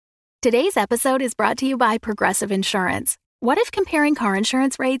Today's episode is brought to you by Progressive Insurance. What if comparing car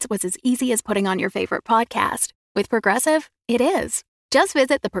insurance rates was as easy as putting on your favorite podcast? With Progressive, it is. Just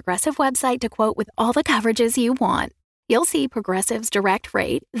visit the Progressive website to quote with all the coverages you want. You'll see Progressive's direct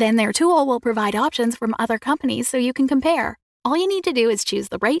rate, then their tool will provide options from other companies so you can compare. All you need to do is choose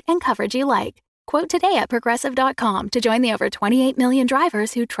the rate and coverage you like. Quote today at Progressive.com to join the over 28 million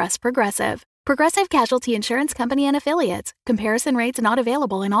drivers who trust Progressive. Progressive Casualty Insurance Company and Affiliates. Comparison rates not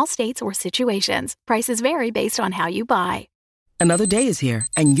available in all states or situations. Prices vary based on how you buy. Another day is here,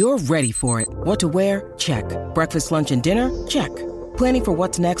 and you're ready for it. What to wear? Check. Breakfast, lunch, and dinner? Check. Planning for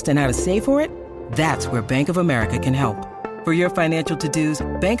what's next and how to save for it? That's where Bank of America can help. For your financial to-dos,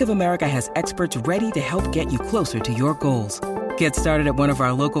 Bank of America has experts ready to help get you closer to your goals. Get started at one of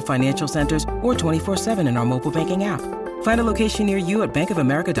our local financial centers or 24/7 in our mobile banking app. Find a location near you at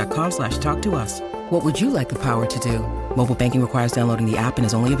bankofamerica.com/talktous. What would you like the power to do? Mobile banking requires downloading the app and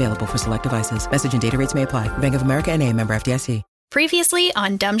is only available for select devices. Message and data rates may apply. Bank of America N.A., member FDIC. Previously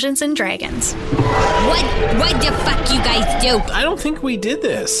on Dungeons and Dragons. What the fuck you guys do? I don't think we did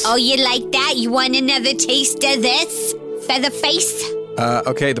this. Oh, you like that? You want another taste of this? Featherface?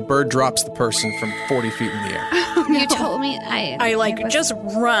 Okay, the bird drops the person from 40 feet in the air. You told me I just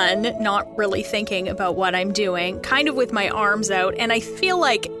run, not really thinking about what I'm doing, kind of with my arms out, and I feel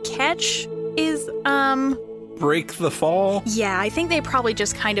like catch is, Break the fall? Yeah, I think they probably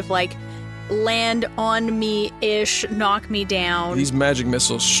just kind of like land on me-ish, knock me down. These magic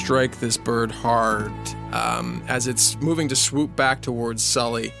missiles strike this bird hard as it's moving to swoop back towards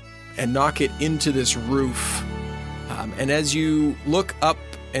Sully and knock it into this roof. And as you look up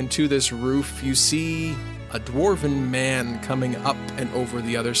into this roof, you see a dwarven man coming up and over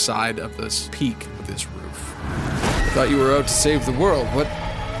the other side of this peak of this roof. I thought you were out to save the world.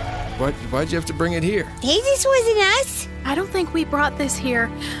 Why'd you have to bring it here? Hey, this wasn't us. I don't think we brought this here.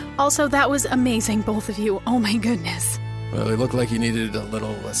 Also, that was amazing, both of you. Oh my goodness. Well, it looked like you needed a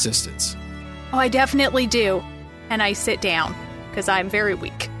little assistance. Oh, I definitely do. And I sit down, because I'm very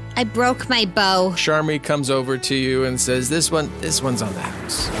weak. I broke my bow. Sharmi comes over to you and says, This one's on the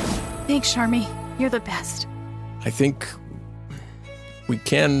house. Thanks, Sharmi. You're the best. I think we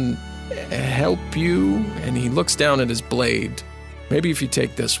can help you. And he looks down at his blade. Maybe if you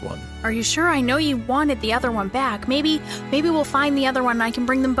take this one. Are you sure? I know you wanted the other one back. Maybe we'll find the other one and I can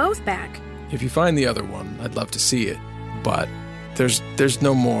bring them both back. If you find the other one, I'd love to see it. But there's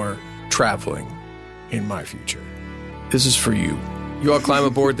no more traveling in my future. This is for you. You all climb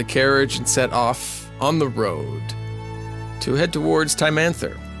aboard the carriage and set off on the road to head towards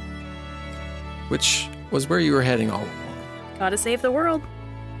Timanther, which was where you were heading all along. Gotta save the world.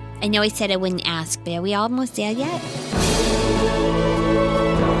 I know I said I wouldn't ask, but are we almost there yet?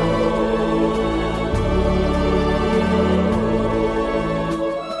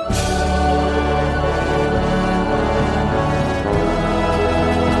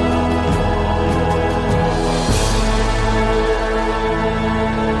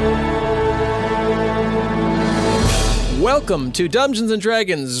 Welcome to Dungeons &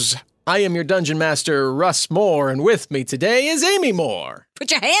 Dragons. I am your Dungeon Master, Russ Moore, and with me today is Amy Moore.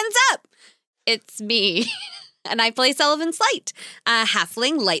 Put your hands up! It's me. And I play Sullivan Slight, a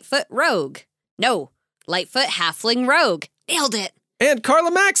halfling Lightfoot rogue. No, Lightfoot halfling rogue. Nailed it. And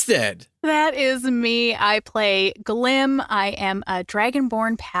Carla Maxted. That is me. I play Glim. I am a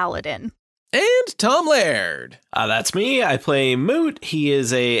Dragonborn paladin. And Tom Laird. That's me. I play Moot. He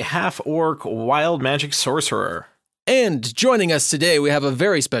is a half-orc wild magic sorcerer. And joining us today, we have a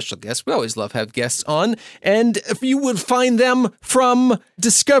very special guest. We always love to have guests on. And if you would find them from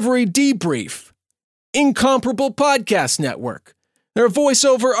Discovery Debrief, Incomparable Podcast Network. They're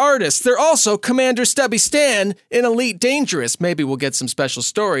voiceover artists. They're also Commander Stubby Stan in Elite Dangerous. Maybe we'll get some special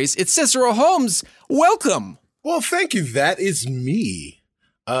stories. It's Cicero Holmes. Welcome. Well, thank you. That is me.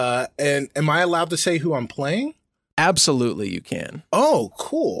 And am I allowed to say who I'm playing? Absolutely, you can. Oh,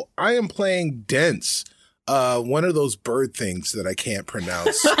 cool. I am playing Dense. One of those bird things that I can't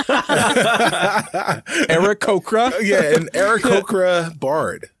pronounce. Aarakocra? Yeah, an Aarakocra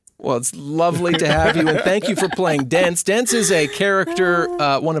bard. Well, it's lovely to have you, and thank you for playing Dense. Dense is a character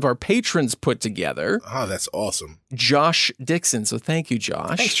one of our patrons put together. Oh, that's awesome. Josh Dixon. So thank you,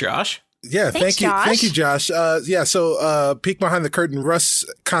 Josh. Thanks, Josh. Yeah, Thanks, thank you. Josh. Thank you, Josh. So peek behind the curtain, Russ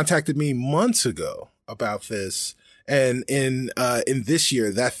contacted me months ago about this. And in this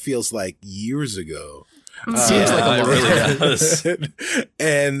year, that feels like years ago. Seems like a lot. Really does.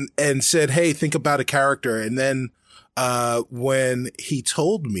 and said, hey, think about a character. And then when he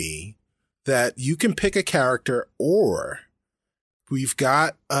told me that you can pick a character, or we've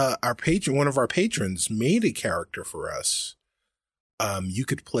got our patron, one of our patrons made a character for us. you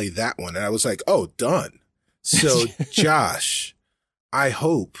could play that one. And I was like, oh, done. So, Josh, I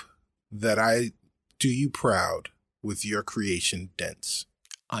hope that I do you proud with your creation, Dents.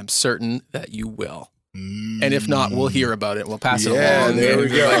 I'm certain that you will. And if not, we'll hear about it. We'll pass it along. There we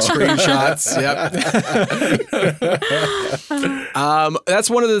go. Like screenshots. Yep. That's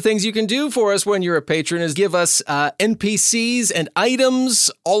one of the things you can do for us when you're a patron is give us NPCs and items.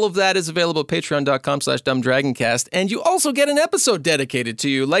 All of that is available at patreon.com/dumbdragoncast. And you also get an episode dedicated to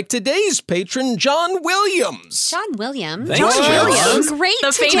you, like today's patron, John Williams. John Williams. Thanks, John John. Williams. Great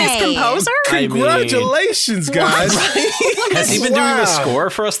The today. famous composer? I mean, Congratulations, guys. has he been doing Wow. the score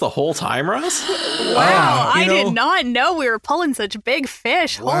for us the whole time, Russ? Wow, I you know- did not know we were pulling such big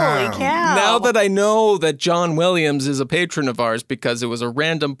fish. Wow. Holy cow. Now that I know that John Williams is a patron of ours because it was a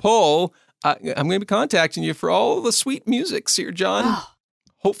random poll, I'm going to be contacting you for all the sweet musics here, John.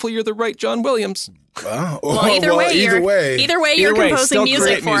 Hopefully you're the right John Williams. Wow. Well, Either way, either way, you're way, composing still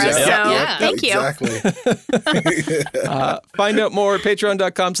music great for music. us. Yep, So yep, thank you. Exactly. Find out more at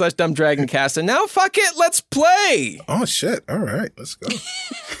patreon.com/dumbdragoncast. And now, fuck it, let's play. Oh, shit. All right. Let's go.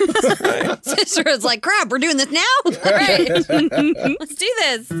 Cicero's like, crap, we're doing this now? All right. Let's do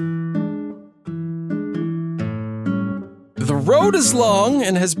this. The road is long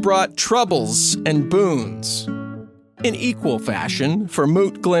and has brought troubles and boons. In equal fashion for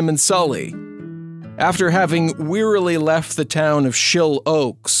Moot, Glim, and Sully. After having wearily left the town of Shill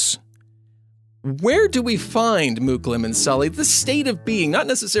Oaks, where do we find Moot, Glim, and Sully? The state of being, not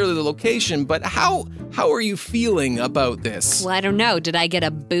necessarily the location, but how are you feeling about this? Well, I don't know. Did I get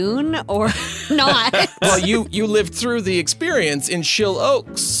a boon or not? Well, you lived through the experience in Shill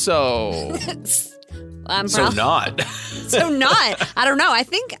Oaks, so I'm So not. So not. I don't know. I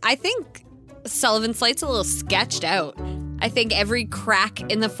think Sullivan Slate's a little sketched out. I think every crack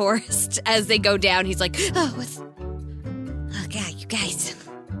in the forest as they go down, he's like, oh God, you guys.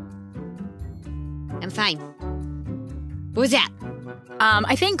 I'm fine. What was that?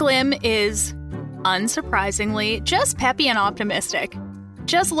 I think Glim is, unsurprisingly, just peppy and optimistic.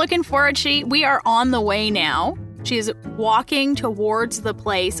 Just looking forward. We are on the way now. She is walking towards the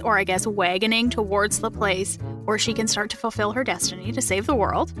place, or I guess wagoning towards the place where she can start to fulfill her destiny to save the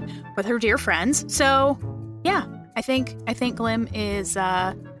world with her dear friends. So, yeah, I think Glim is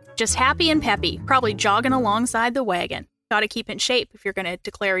just happy and peppy, probably jogging alongside the wagon. Got to keep in shape if you're going to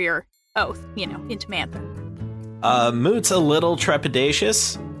declare your oath, into Mantha. Moot's a little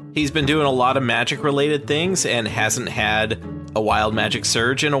trepidatious. He's been doing a lot of magic-related things and hasn't had a wild magic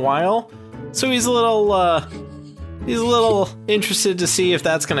surge in a while. So he's a little interested to see if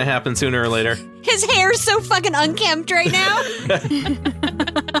that's going to happen sooner or later. His hair's so fucking unkempt right now.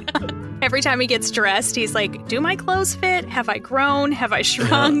 Every time he gets dressed, he's like, do my clothes fit? Have I grown? Have I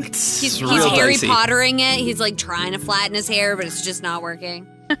shrunk? He's real Harry dicey. Pottering it. He's like trying to flatten his hair, but it's just not working.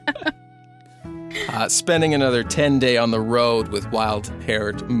 spending another 10-day on the road with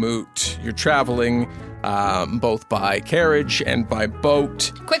wild-haired Moot. You're traveling both by carriage and by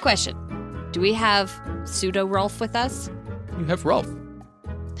boat. Quick question. Do we have pseudo Rolf with us? You have Rolf.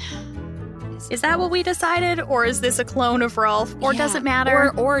 Is that what we decided? Or is this a clone of Rolf? Or does it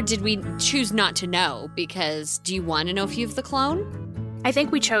matter? Or did we choose not to know? Because do you want to know if you have the clone? I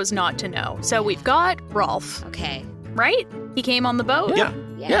think we chose not to know. So we've got Rolf, Okay. right? He came on the boat?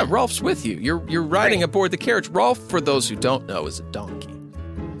 Yeah, Rolf's with you. You're riding aboard the carriage. Rolf, for those who don't know, is a donkey.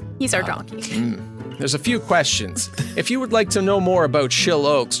 He's our donkey. There's a few questions. If you would like to know more about Shill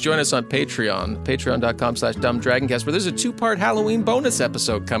Oaks, join us on Patreon, patreon.com/dumbdragoncast, where there's a 2-part Halloween bonus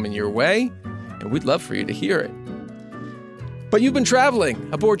episode coming your way, and we'd love for you to hear it. But you've been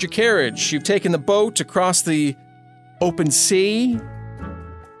traveling aboard your carriage. You've taken the boat across the open sea,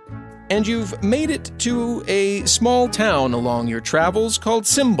 and you've made it to a small town along your travels called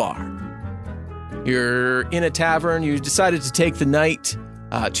Simbar. You're in a tavern. You decided to take the night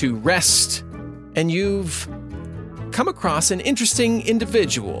to rest, and you've come across an interesting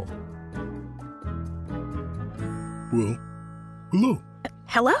individual. Well, hello.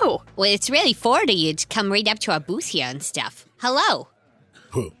 Hello. Well, it's really forward of you to come right up to our booth here and stuff. Hello.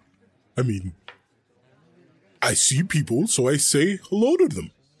 Huh. I mean, I see people, so I say hello to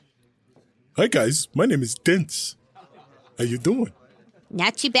them. Hi, guys. My name is Dents. How you doing?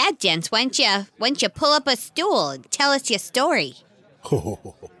 Not too bad, gents. Why don't you pull up a stool and tell us your story?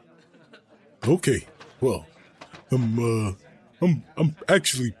 Okay. Well, I'm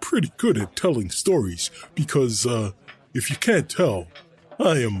actually pretty good at telling stories because, if you can't tell,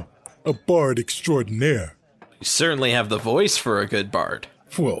 I am a bard extraordinaire. You certainly have the voice for a good bard.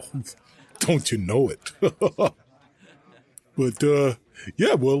 Well, don't you know it? But,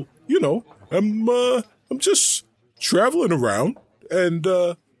 yeah, well, you know, I'm just traveling around and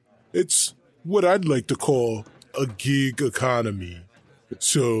it's what I'd like to call a gig economy.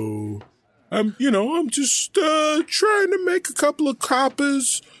 So I'm just trying to make a couple of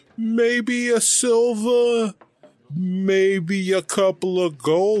coppers, maybe a silver, maybe a couple of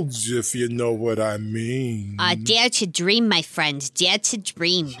golds, if you know what I mean. Dare to dream, my friend. Dare to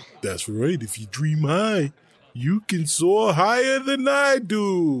dream. That's right. If you dream high, you can soar higher than I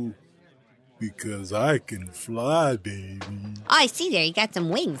do. Because I can fly, baby. Oh, I see there. You got some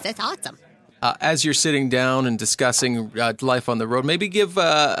wings. That's awesome. As you're sitting down and discussing life on the road, maybe give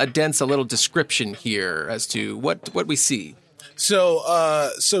Dents a little description here as to what we see.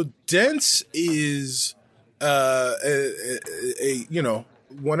 So Dents is one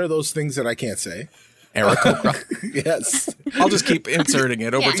of those things that I can't say. Aarakocra. Yes. I'll just keep inserting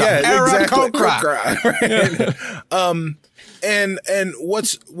it over time. Yeah, Aarakocra. Right. And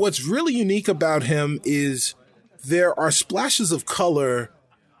what's really unique about him is there are splashes of color.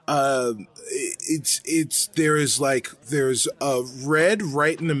 There's a red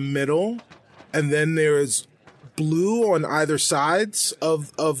right in the middle, and then there's blue on either sides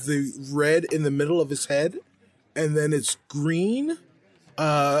of the red in the middle of his head, and then it's green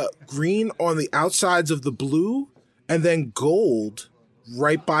on the outsides of the blue, and then gold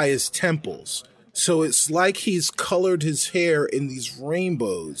right by his temples. So it's like he's colored his hair in these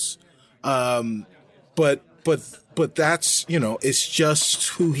rainbows. But that's, it's just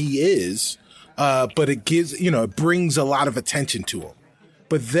who he is. But it gives, it brings a lot of attention to him.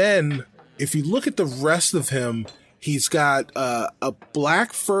 But then if you look at the rest of him, he's got a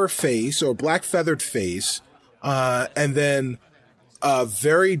black fur face or black feathered face, and then a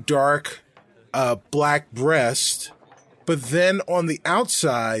very dark black breast. But then on the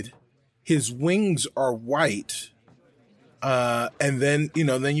outside, his wings are white. And then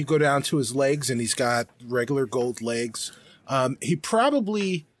you go down to his legs, and he's got regular gold legs. He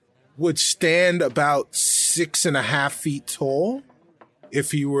probably would stand about 6.5 feet tall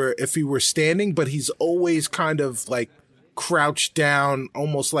if he were standing, but he's always kind of like crouched down,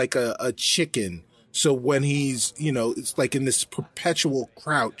 almost like a chicken. So when he's, it's like in this perpetual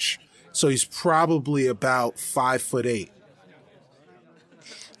crouch. So he's probably about 5'8". I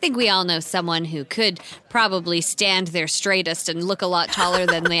think we all know someone who could probably stand their straightest and look a lot taller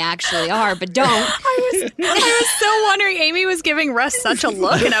than they actually are, but don't. I was so wondering. Amy was giving Russ such a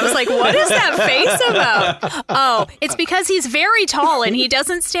look, and I was like, what is that face about? Oh, it's because he's very tall and he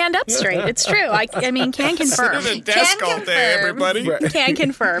doesn't stand up straight. It's true. I mean, can confirm. Sit at a desk all day, everybody. Can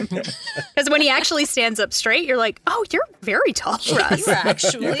confirm. Because when he actually stands up straight, you're like, oh, you're very tall, Russ. You're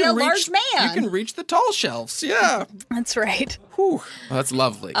actually a large man. You can reach the tall shelves. Yeah. That's right. Whew. Well, that's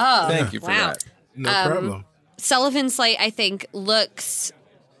lovely. Oh, thank you for wow. that. No problem. Sullivan Slate, I think, looks...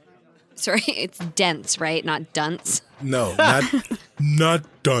 Sorry, it's dense, right? Not dunce. No, not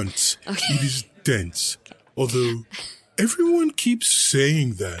dunce. Okay. It is dense. Although everyone keeps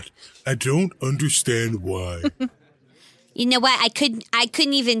saying that. I don't understand why. You know what? I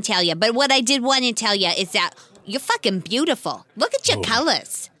couldn't even tell you. But what I did want to tell you is that you're fucking beautiful. Look at your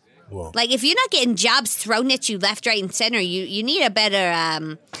colors. Well, Like, if you're not getting jobs thrown at you left, right, and center, you need a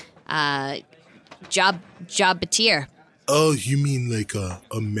better job-bateer. oh, you mean like a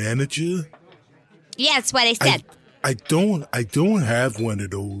manager? Yeah, that's what I said. I don't have one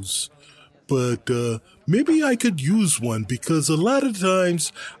of those, but maybe I could use one because a lot of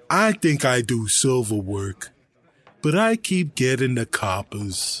times I think I do silver work, but I keep getting the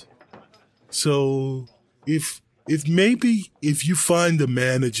coppers. So if you find a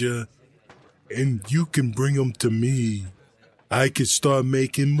manager and you can bring them to me, I could start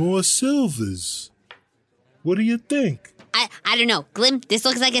making more silvers. What do you think? I don't know. Glim, this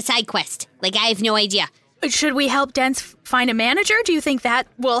looks like a side quest. Like, I have no idea. Should we help Dents find a manager? Do you think that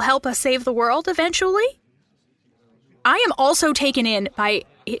will help us save the world eventually? I am also taken in by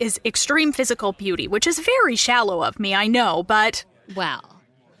his extreme physical beauty, which is very shallow of me, I know, but... Well,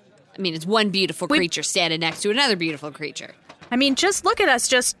 I mean, it's one beautiful creature standing next to another beautiful creature. I mean, just look at us,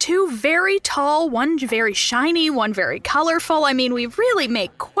 just two very tall, one very shiny, one very colorful. I mean, we really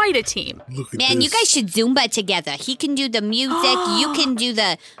make quite a team. Look at Man, this. you guys should Zumba together. He can do the music, you can do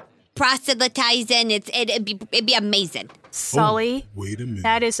the proselytizing. It'd be amazing. Sully, Wait a minute.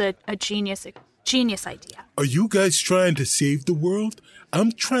 that is a genius idea. Are you guys trying to save the world?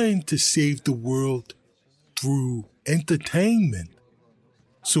 I'm trying to save the world through entertainment.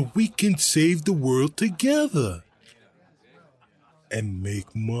 So we can save the world together. And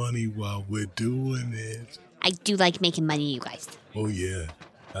make money while we're doing it. I do like making money, you guys. Oh, yeah.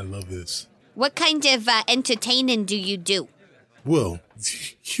 I love this. What kind of entertaining do you do? Well,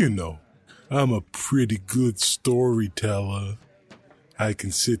 I'm a pretty good storyteller. I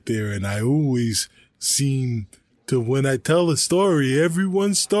can sit there and I always seem to, when I tell a story,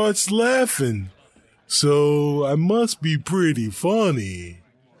 everyone starts laughing. So I must be pretty funny.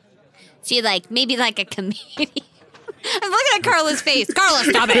 So you maybe like a comedian. I'm looking at Carla's face. Carla,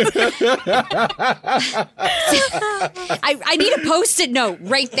 stop it. I need a Post-it note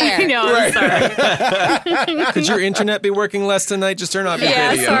right there. I know, I'm sorry. Could your internet be working less tonight? Just turn off your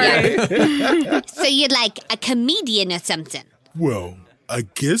video. Sorry. So you're like a comedian or something. Well, I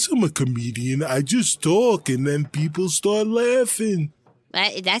guess I'm a comedian. I just talk and then people start laughing.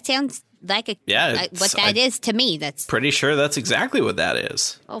 That sounds like what that is to me. That's Pretty sure that's exactly what that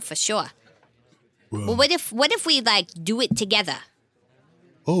is. for sure. Well, Well, what if we do it together?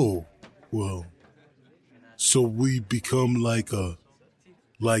 oh, well. So we become like a,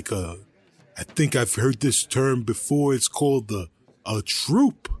 I think I've heard this term before. It's called a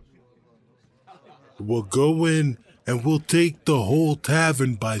troop. We'll go in and we'll take the whole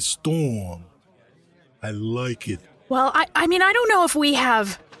tavern by storm. I like it. Well, I mean, I don't know if we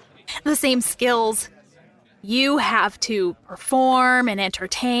have the same skills. You have to perform and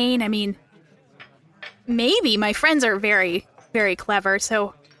entertain. I mean, maybe my friends are very, very clever,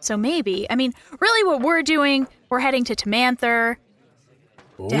 so maybe. I mean, really what we're doing, we're heading to Tamanther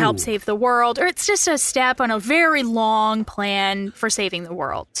to help save the world, or it's just a step on a very long plan for saving the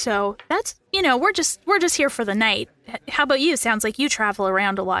world. So that's, we're just here for the night. How about you? Sounds like you travel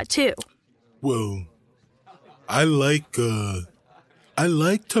around a lot too. Well, I like Tamantha.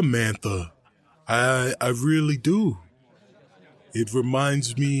 I really do. It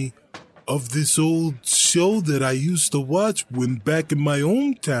reminds me of this old show that I used to watch when back in my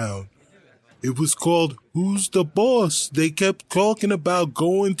hometown. It was called Who's the Boss? They kept talking about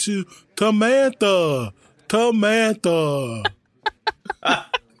going to Tamantha.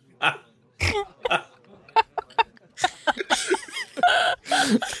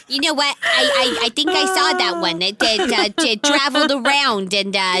 You know what? I think I saw that one. It traveled around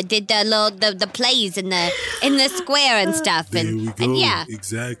and did the plays in the square and stuff. There we go. And yeah,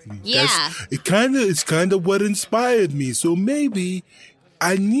 Exactly. Yeah. It's kind of what inspired me. So maybe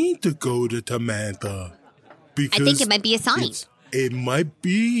I need to go to Tamantha. Because I think it might be a sign. It might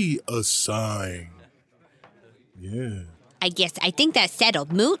be a sign. Yeah. I think that's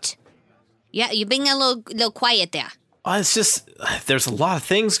settled. Moot? Yeah, you're being a little quiet there. It's just, there's a lot of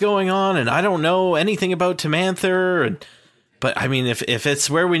things going on, and I don't know anything about Tamanther. But I mean, if it's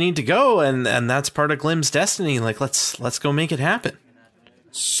where we need to go, and that's part of Glim's destiny, let's go make it happen.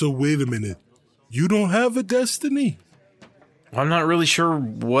 So wait a minute. You don't have a destiny? I'm not really sure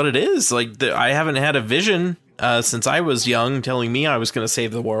what it is. I haven't had a vision since I was young telling me I was going to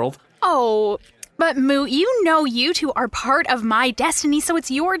save the world. Oh, but Moo, you two are part of my destiny, so it's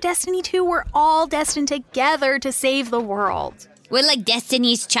your destiny too. We're all destined together to save the world. We're like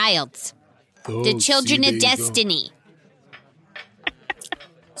Destiny's childs. The children of destiny.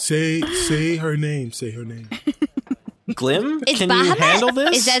 Say her name. Say her name. Glim, Is can Bahamut? you handle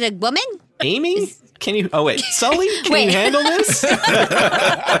this? Is that a woman? Amy? Can you? Oh wait, Sully, can Wait. you handle this?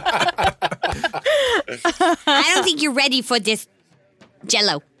 I don't think you're ready for this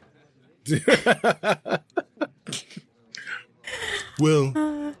Jello.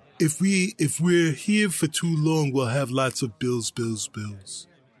 Well, if we're here for too long, we'll have lots of bills.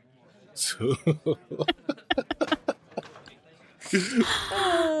 So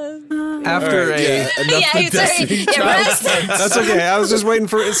After Destiny That's okay. I was just waiting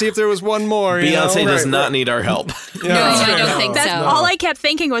to see if there was one more. Beyonce does not need our help. No, I don't think That's so. all I kept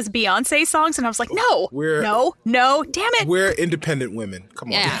thinking was Beyonce songs, and I was like, no, no, damn it. We're independent women. Come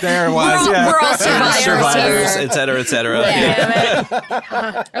on. Yeah. There it was. We're all survivors. Survivors, here. et cetera, et cetera.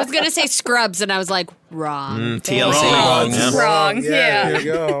 I was going to say Scrubs, and I was like, wrong. TLC. Wrong. Yeah. There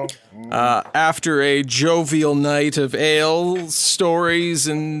you go. After a jovial night of ale, stories,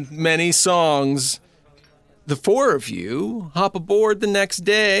 and many songs, the four of you hop aboard the next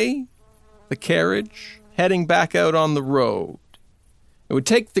day, the carriage, heading back out on the road. It would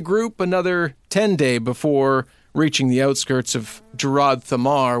take the group another 10 days before reaching the outskirts of Gerard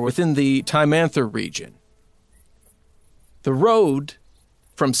Thamar within the Timanther region. The road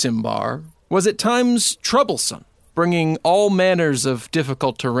from Simbar was at times troublesome, bringing all manners of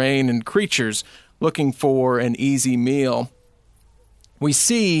difficult terrain and creatures looking for an easy meal. We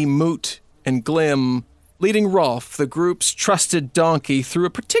see Moot and Glim leading Rolf, the group's trusted donkey, through a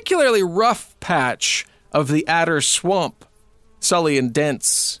particularly rough patch of the Adder Swamp, Sully and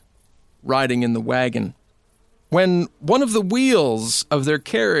Dents riding in the wagon, when one of the wheels of their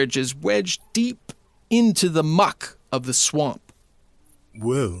carriage is wedged deep into the muck of the swamp.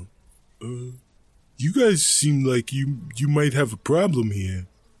 Well, you guys seem like you might have a problem here.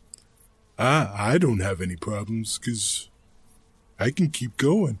 I don't have any problems because I can keep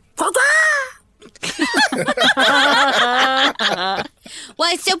going.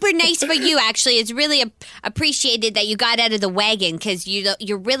 Well, it's super nice for you, actually. It's really appreciated that you got out of the wagon because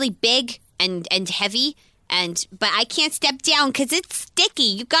you're really big and heavy. But I can't step down because it's sticky.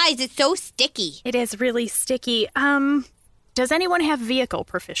 You guys, it's so sticky. It is really sticky. Does anyone have vehicle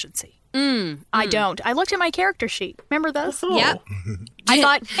proficiency? I don't. I looked at my character sheet. Remember those? Oh. Yep. I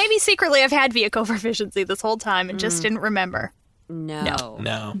thought maybe secretly I've had vehicle proficiency this whole time and just didn't remember. No.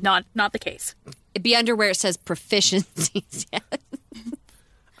 Not the case. It'd be under where it says proficiencies.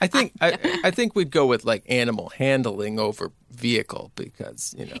 I think we'd go with like animal handling over vehicle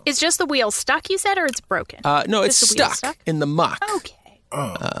because, you know. Is just the wheel stuck, you said, or it's broken? No, it's Just the wheel stuck in the muck. Okay.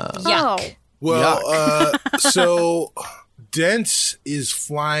 Yuck. Well, so Dents is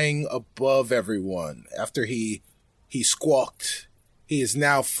flying above everyone after he squawked. He is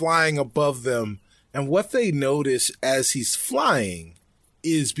now flying above them. And what they notice as he's flying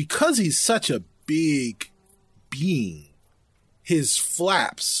is because he's such a big being, his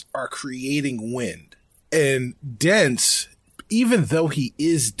flaps are creating wind. And Dents, even though he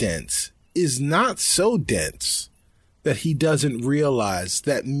is dense, is not so dense that he doesn't realize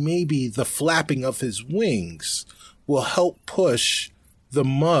that maybe the flapping of his wings will help push the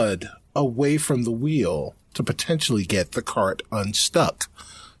mud away from the wheel to potentially get the cart unstuck.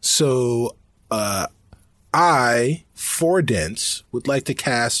 So, I, for Dents, would like to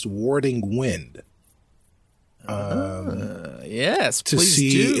cast Warding Wind. Yes, to please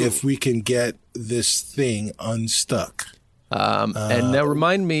see do. if we can get this thing unstuck. And now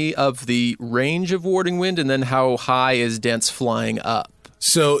remind me of the range of Warding Wind and then how high is Dents flying up?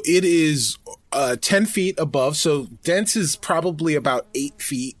 So it is 10 feet above. So Dents is probably about 8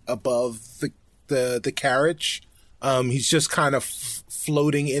 feet above the carriage. He's just kind of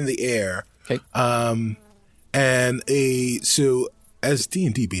floating in the air. Okay. So as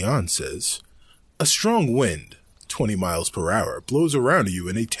D&D Beyond says, a strong wind, 20 miles per hour, blows around you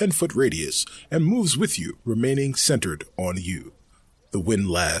in a 10-foot radius and moves with you, remaining centered on you. The wind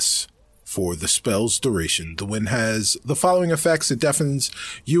lasts for the spell's duration. The wind has the following effects. It deafens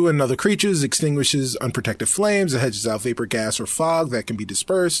you and other creatures, extinguishes unprotected flames, it hedges out vapor, gas, or fog that can be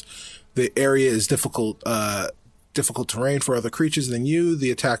dispersed. The area is difficult terrain for other creatures than you.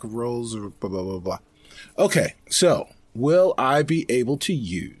 The attack rolls, or blah, blah, blah, blah. Okay, so will I be able to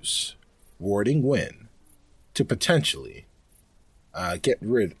use Warding Wind to potentially get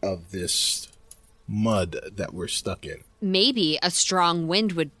rid of this mud that we're stuck in? Maybe a strong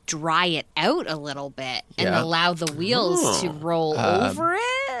wind would dry it out a little bit and allow the wheels to roll over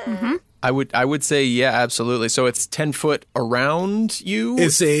it. Mm-hmm. I would say, yeah, absolutely. So it's 10 foot around you?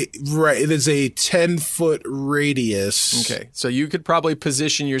 It is a 10-foot radius. Okay, so you could probably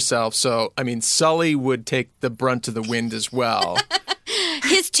position yourself. So, I mean, Sully would take the brunt of the wind as well.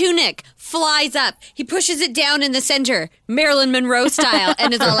 His tunic flies up. He pushes it down in the center, Marilyn Monroe style,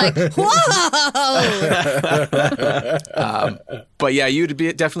 and is all like, whoa! But yeah, you'd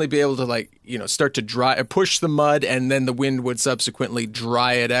definitely be able to start to push the mud, and then the wind would subsequently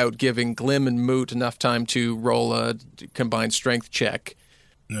dry it out, giving Glim and Moot enough time to roll a combined strength check.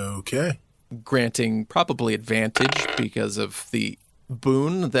 Okay. Granting probably advantage because of the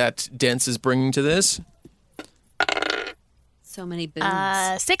boon that Dents is bringing to this. So many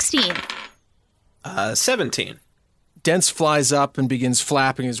boons. 16. 17. Dents flies up and begins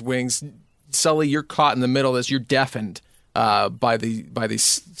flapping his wings. Sully, you're caught in the middle of this. You're deafened by the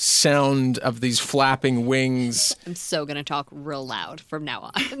sound of these flapping wings. I'm so going to talk real loud from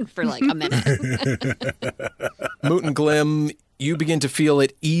now on for like a minute. Moot and Glim, you begin to feel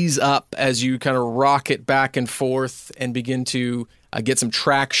it ease up as you kind of rock it back and forth and begin to get some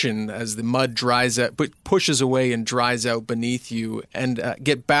traction as the mud dries out, pushes away and dries out beneath you, and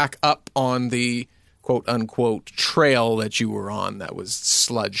get back up on the quote-unquote trail that you were on that was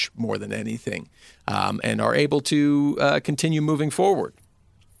sludge more than anything, and are able to continue moving forward.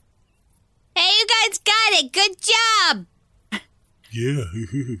 Hey, you guys got it. Good job. Yeah.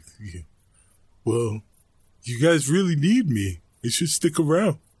 Yeah. Well, you guys really need me. You should stick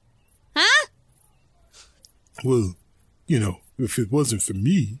around. Huh? Well, if it wasn't for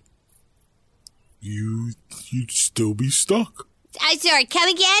me, you'd still be stuck. I'm sorry, come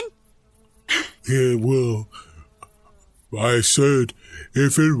again? Yeah, well, I said,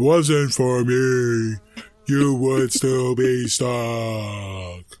 if it wasn't for me, you would still be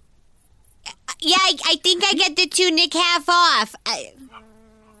stuck. Yeah, I think I get the tunic half off.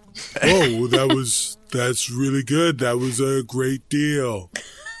 Oh, that's really good. That was a great deal.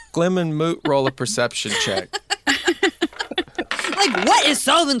 Glim and Moot, roll a perception check. Like, what is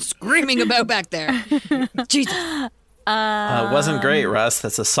Sullivan screaming about back there? Jesus. It wasn't great, Russ.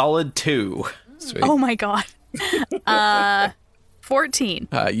 That's a solid 2. Sweet. Oh my god. 14.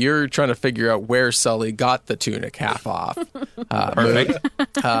 You're trying to figure out where Sully got the tunic half off. Perfect.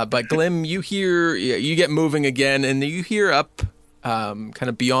 But Glim, you get moving again, and you hear up kind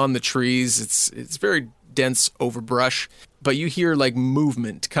of beyond the trees. It's very dense overbrush, but you hear like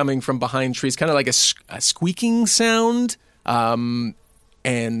movement coming from behind trees, kind of like a squeaking sound, and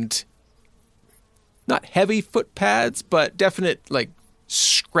not heavy foot pads, but definite like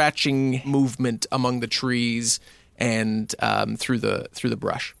scratching movement among the trees and through the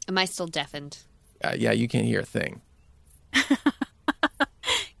brush. Am I still deafened? Yeah, you can't hear a thing.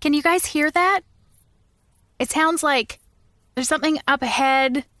 Can you guys hear that? It sounds like there's something up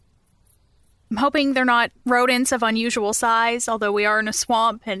ahead. I'm hoping they're not rodents of unusual size, although we are in a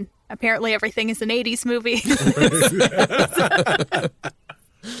swamp and apparently everything is an 80s movie.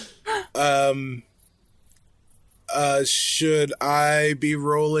 Should I be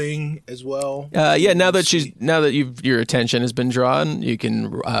rolling as well? Yeah. Now that your attention has been drawn, you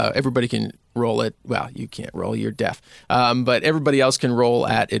can. Everybody can roll it. Well, you can't roll. You're deaf. But everybody else can roll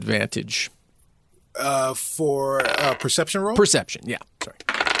at advantage. For perception roll. Perception. Yeah. Sorry.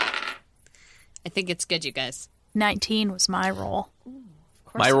 I think it's good, you guys. 19 was my roll.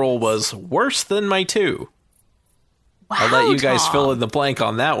 My roll was worse than my 2. Wow, I'll let you guys Tom. fill in the blank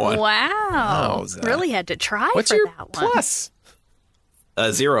on that one. Wow. Wowza. Really had to try What's for your that one. plus?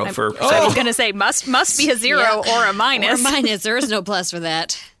 0 for I was perception. going to say must be a 0 or a minus. Or minus. There is no plus for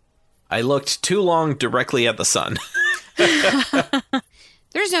that. I looked too long directly at the sun.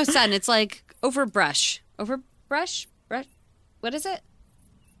 There's no sun. It's like overbrush. Overbrush? What is it?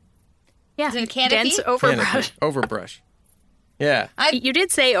 Yeah, Is it a canopy? dense overbrush. Overbrush. Yeah. You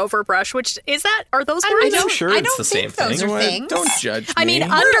did say overbrush, which is that? Are those I words? I'm sure I it's don't the think same those thing. are What? things. Don't judge me. I mean,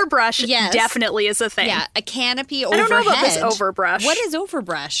 underbrush Yes. definitely is a thing. Yeah, a canopy I overhead. don't know about this overbrush. What is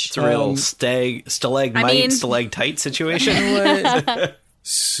overbrush? It's a real stalagmite, stalactite situation.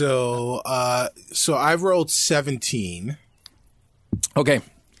 So I rolled 17. Okay.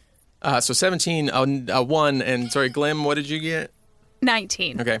 So 17, 1, and sorry, Glim, what did you get?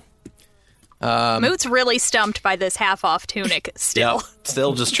 19. Okay. Moot's really stumped by this half-off tunic still. Yep.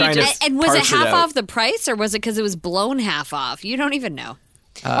 Still just trying to And was it parse half out. off the price, or was it because it was blown half off? You don't even know.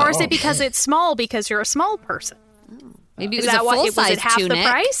 Or is it because it's small because you're a small person? Maybe it Is was that a what full it was? size It half tunic, the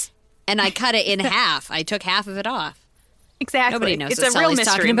price? and I cut it in half. I took half of it off. Exactly. Nobody knows it's what a real Sally's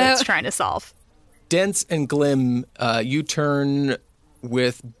mystery talking about. Moot's trying to solve. Dense and Glim, you turn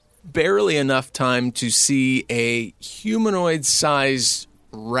with barely enough time to see a humanoid-sized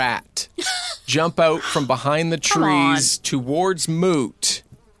rat jump out from behind the trees towards Moot.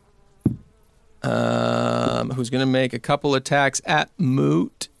 Who's going to make a couple attacks at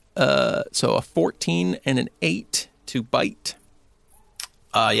Moot. So a 14 and an 8 to bite.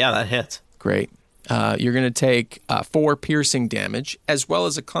 Yeah, that hits. Great. You're going to take 4 piercing damage, as well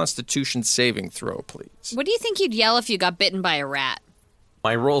as a Constitution saving throw, please. What do you think you'd yell if you got bitten by a rat?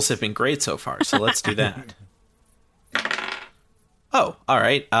 My rolls have been great so far, so let's do that. Oh, all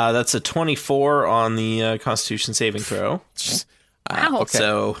right. That's a 24 on the Constitution saving throw. Wow. Okay.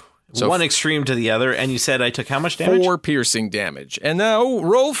 So one extreme to the other. And you said I took how much damage? 4 piercing damage. And now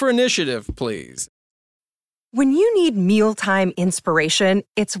roll for initiative, please. When you need mealtime inspiration,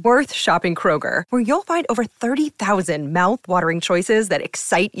 it's worth shopping Kroger, where you'll find over 30,000 mouth-watering choices that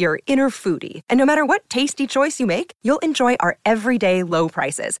excite your inner foodie. And no matter what tasty choice you make, you'll enjoy our everyday low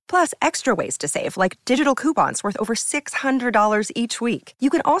prices, plus extra ways to save, like digital coupons worth over $600 each week. You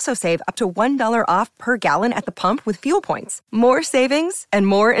can also save up to $1 off per gallon at the pump with fuel points. More savings and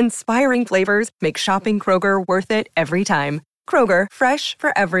more inspiring flavors make shopping Kroger worth it every time. Kroger, fresh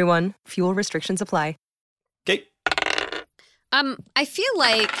for everyone. Fuel restrictions apply. Okay. I feel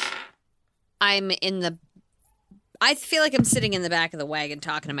like I'm sitting in the back of the wagon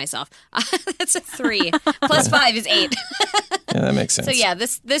talking to myself. That's a 3. Plus 5 is 8. Yeah, that makes sense. So yeah,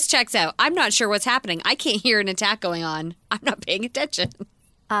 this checks out. I'm not sure what's happening. I can't hear an attack going on. I'm not paying attention.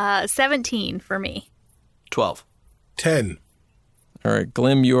 17 for me. 12. 10. All right,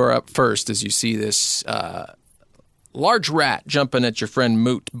 Glim, you are up first as you see this large rat jumping at your friend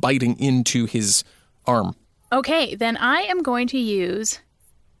Moot, biting into his arm. Okay, then I am going to use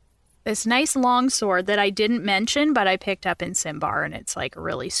this nice long sword that I didn't mention, but I picked up in Simbar, and it's like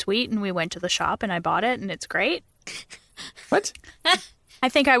really sweet, and we went to the shop and I bought it, and it's great. What? I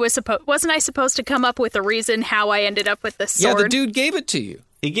think I was wasn't I supposed to come up with a reason how I ended up with this sword? Yeah, the dude gave it to you.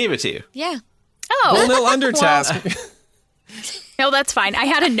 He gave it to you. Yeah. Oh, Full nil under task. No, that's fine. I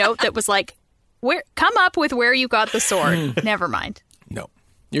had a note that was like, come up with where you got the sword. Never mind. No,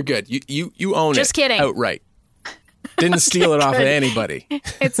 you're good. You own it. Just kidding. Outright. Didn't steal it off of anybody.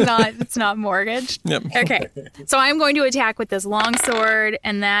 It's not mortgaged. Yep. Okay. So I'm going to attack with this long sword,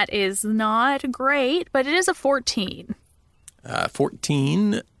 and that is not great, but it is a 14.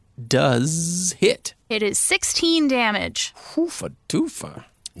 14 does hit. It is 16 damage. Hoofa doofa.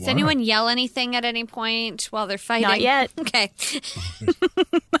 Does anyone yell anything at any point while they're fighting? Not yet. Okay.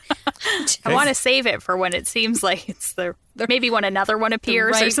 I want to save it for when it seems like it's maybe when another one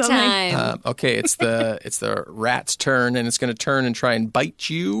appears right or something. time. Okay, it's the rat's turn, and it's going to turn and try and bite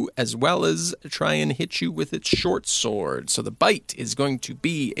you, as well as try and hit you with its short sword. So the bite is going to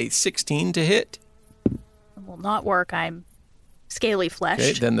be a 16 to hit. It will not work. I'm scaly fleshed.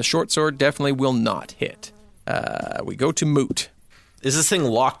 Okay, then the short sword definitely will not hit. We go to Moot. Is this thing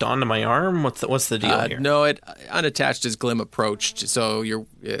locked onto my arm? What's the deal here? No, it unattached as Glim approached, so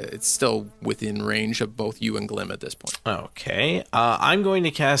it's still within range of both you and Glim at this point. Okay. I'm going to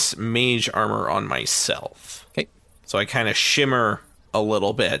cast Mage Armor on myself. Okay. So I kind of shimmer a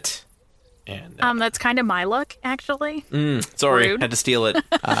little bit. And that's kind of my look, actually. sorry, Rude. had to steal it.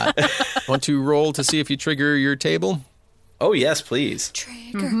 Want to roll to see if you trigger your table? Oh, yes, please.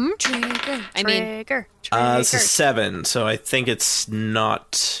 Trigger. I mean, Trigger. It's a 7, so I think it's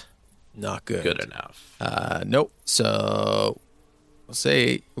not good enough. Nope. So we'll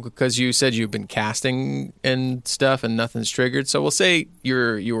say, because you said you've been casting and stuff and nothing's triggered, so we'll say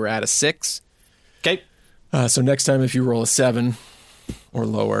you were at a 6. Okay. So next time if you roll a 7 or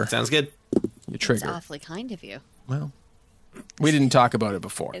lower, Sounds good. you it's trigger. awfully kind of you. Well, we didn't talk about it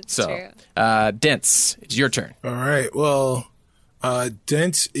before. It's so, true. Dents, it's your turn. All right. Well,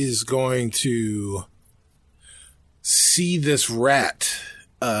 Dent is going to see this rat,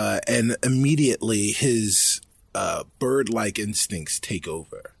 and immediately his bird-like instincts take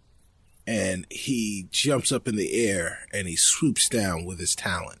over. And he jumps up in the air and he swoops down with his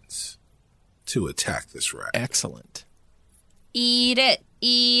talons to attack this rat. Excellent. Eat it.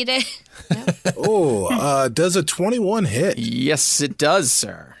 Oh, does a 21 hit? Yes, it does,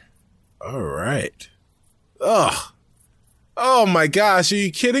 sir. All right. Ugh. Oh my gosh, are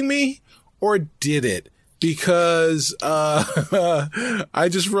you kidding me? Or did it? Because I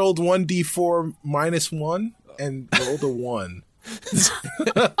just rolled 1d4 minus 1 and rolled a 1.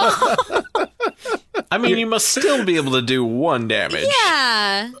 I mean, you must still be able to do 1 damage.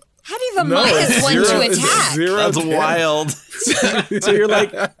 Yeah. How do you have a No, minus it's 1 zero- to it's attack? zero That's damage. wild. So you're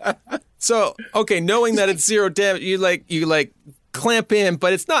like, okay, knowing that it's 0 damage, you clamp in,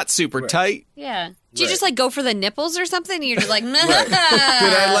 but it's not super tight. Yeah. Do you just go for the nipples or something? And you're just like, nah. Did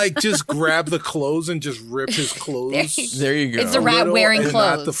I just grab the clothes and just rip his clothes? There you go. It's the a rat little wearing and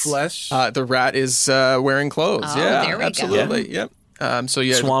clothes. not the flesh? The rat is wearing clothes. Oh, yeah, there we go. absolutely. Yep. So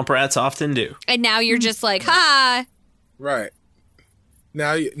yeah, Swamp rats often do. And now you're just like, ha. Right.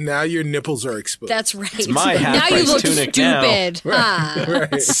 Now your nipples are exposed. That's right. It's my now you half-price look tunic now. stupid. Ah.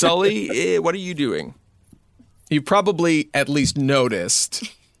 right. Sully, what are you doing? You probably at least noticed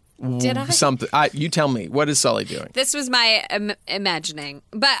Did I? something. You tell me. What is Sully doing? This was my imagining.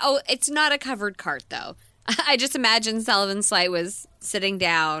 But, it's not a covered cart, though. I just imagined Sullivan Slight was sitting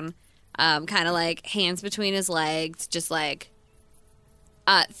down, kind of hands between his legs, just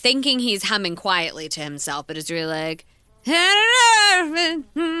thinking he's humming quietly to himself, but it's really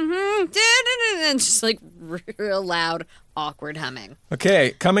and just real loud, awkward humming.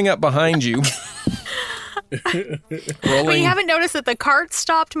 Okay, coming up behind you. But Rolling. you haven't noticed that the cart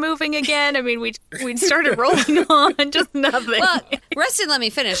stopped moving again? I mean, we started rolling on, just nothing. Well, Rustin let me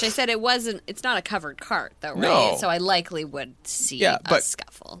finish. I said it's not a covered cart, though, right? No. So I likely would see Yeah, a but-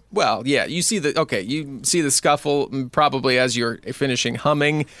 scuffle. Well, yeah, you see the scuffle probably as you're finishing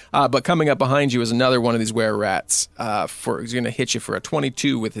humming, but coming up behind you is another one of these were-rats. He's going to hit you for a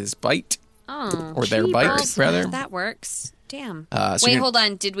 22 with his bite. Oh, Or their bite, jeepers. rather. That works. Damn. So Wait, you're- hold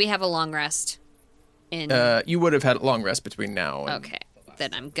on. Did we have a long rest? You would have had a long rest between now and... Okay.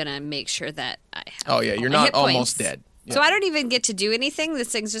 Then I'm going to make sure that I have Oh, yeah, all you're my not hit points. almost dead. Yeah. So I don't even get to do anything? This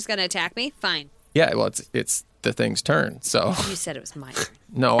thing's just going to attack me? Fine. Yeah, well, it's the thing's turn, so... You said it was my turn.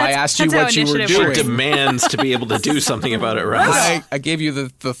 No, I asked you that's how what you were initiative doing. works. Demands to be able to do something about it, right? I gave you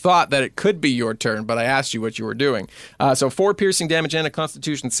the thought that it could be your turn, but I asked you what you were doing. So 4 piercing damage and a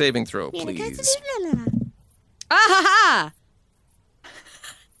Constitution saving throw, please. Ah ha ha!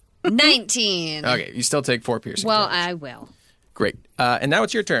 19. Okay, you still take 4 piercing Well, damage. I will. Great. And now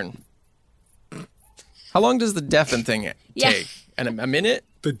it's your turn. How long does the deafen thing take? Yeah. A minute?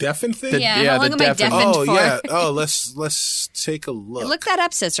 The deafen thing? Yeah, yeah, how long the am I deafened. deafened Oh for? yeah. Oh, let's take a look. Look that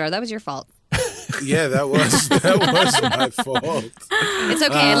up, sister. That was your fault. Yeah, that was my fault. It's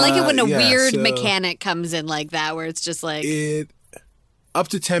okay. I like it when a yeah, weird so- mechanic comes in like that, where it's just like, Up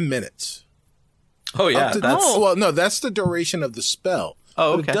to 10 minutes. Oh yeah, Up to- that's Well, no, that's the duration of the spell.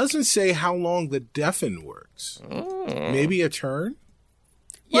 Oh, But okay. it doesn't say how long the deafen works. Maybe a turn?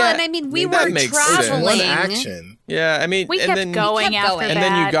 well, Yeah, and I mean, we that were makes sense. traveling. One action. Yeah, I mean, We and kept then going kept after going. that. and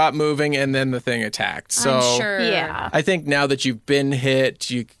then you got moving, and then the thing attacked. So I'm sure. Yeah. I think now that you've been hit,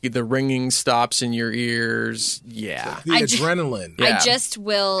 the ringing stops in your ears. Yeah. The I ju- adrenaline Yeah. I just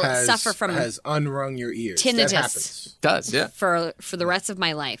will has, suffer from has unrung your ears. tinnitus. That happens. Does, yeah. for the rest of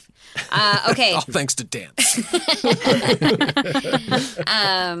my life. Okay. All thanks to dance.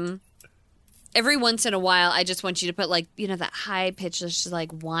 Every once in a while, I just want you to put like, that high pitched just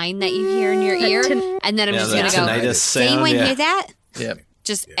like whine that you hear in your ear, and then I'm just the gonna go. tinnitus Does sound, anyone yeah. hear that? Yep.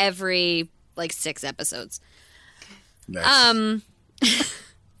 Just every like 6 episodes. Nice.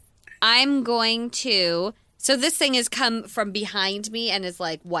 I'm going to. So this thing has come from behind me and is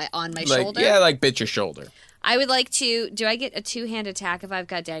like what on my Like, shoulder. yeah, like bit your shoulder. I would like to. Do I get a 2-hand attack if I've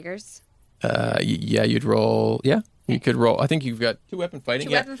got daggers? Yeah, you'd roll. Yeah, you could roll. I think you've got 2 weapon fighting.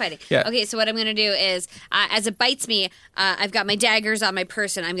 Two weapon fighting. Yeah. Okay, so what I'm going to do is, as it bites me, I've got my daggers on my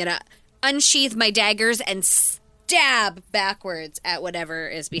person. I'm going to unsheath my daggers and stab backwards at whatever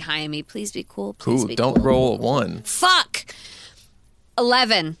is behind me. Please be cool. Please Ooh, be don't cool. roll a 1. Fuck.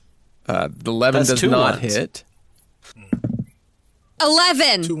 11. The 11 That's does 2 not ones. hit.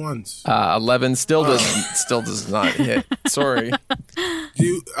 11. 2 ones. 11 still does not hit. Sorry.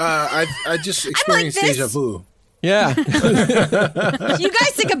 I just experienced this. deja vu. Yeah. You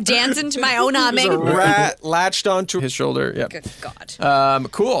guys think I'm dancing to my own There's a humming? rat latched onto his shoulder. Yep. Good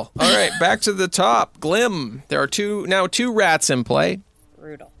God. Cool. All right, back to the top. Glim. There are two rats in play.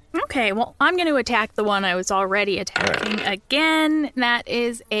 Brutal. Okay, well, I'm going to attack the one I was already attacking again. That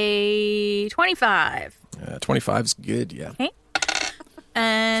is a 25. 25's good, yeah. Okay.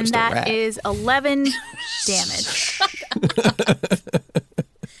 And Just a rat. that is 11 damage.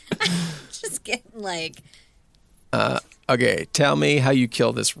 Just getting like. Okay, tell me how you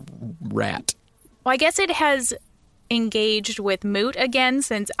kill this rat. Well, I guess it has engaged with Moot again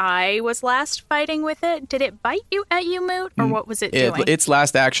since I was last fighting with it. Did it bite you at you, Moot, or what was it doing? Its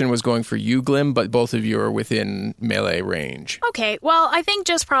last action was going for you, Glim, but both of you are within melee range. Okay, well, I think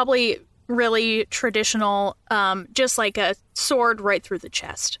just probably really traditional, just like a sword right through the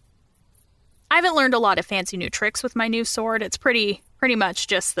chest. I haven't learned a lot of fancy new tricks with my new sword. It's pretty much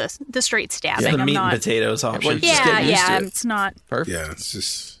just the straight stabbing. the I'm meat not. and potatoes option. just Yeah, getting used to it. it's not Perfect. Yeah, it's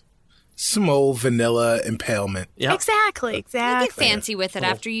just some old vanilla impalement. Yep. exactly. You get fancy with it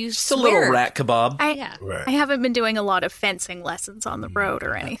after you Just a little swear. rat kebab. Yeah. Right. I haven't been doing a lot of fencing lessons on the road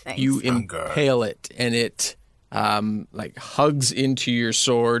or anything. You Hunger. impale it, and it like hugs into your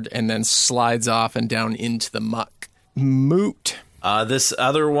sword and then slides off and down into the muck. Moot. This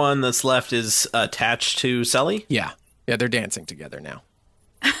other one that's left is attached to Sully. Yeah, they're dancing together now.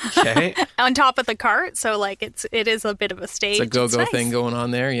 Okay. on top of the cart, so like it is a bit of a stage. It's a go-go nice. thing going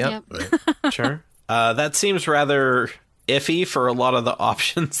on there. Yep. Sure. That seems rather iffy for a lot of the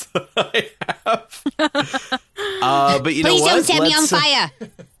options that I have. But you know Please what? don't set me on fire.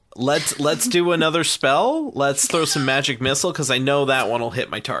 Let's do another spell. Let's throw some magic missile because I know that one will hit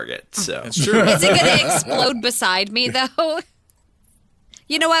my target. So Is it going to explode beside me, though?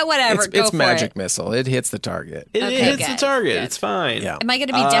 You know what? Whatever. Go It's for magic it. missile. It hits the target. it Okay, hits the good, target. good. It's fine. Yeah. Am I going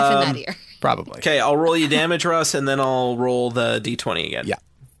to be deaf in that ear? Probably. Okay, I'll roll you damage, Russ, and then I'll roll the d20 again. Yeah.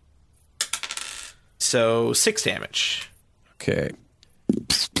 So 6 damage. Okay.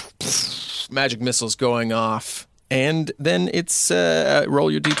 Magic missile's going off. And then it's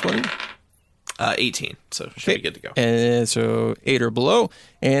roll your d20. 18. So should be good to go. And so 8 or below.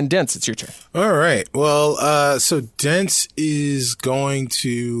 And Dents, it's your turn. All right. Well, so Dent is going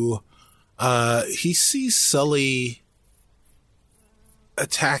to. He sees Sully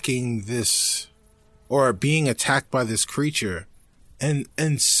attacking this, or being attacked by this creature, and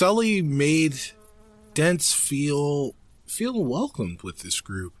Sully made Dent feel welcomed with this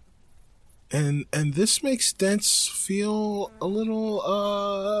group, and this makes Dent feel a little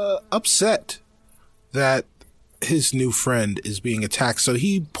upset that his new friend is being attacked. So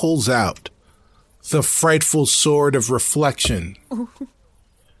he pulls out the frightful sword of reflection.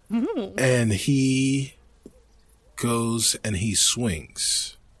 And he goes and he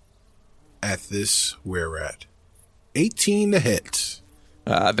swings at this were-rat. 18 to hit.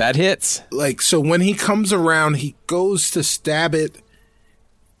 That hits. Like, so when he comes around, he goes to stab it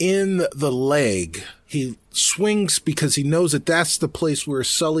in the leg. He swings because he knows that that's the place where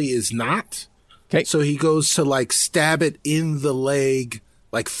Sully is not. Okay. So he goes to like stab it in the leg,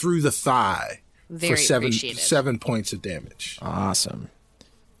 like through the thigh, Very for appreciated. 7 points of damage. Awesome.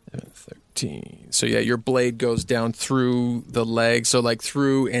 13. So yeah, your blade goes down through the leg. So like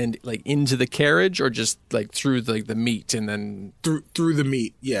through and like into the carriage, or just like through the meat and then Through the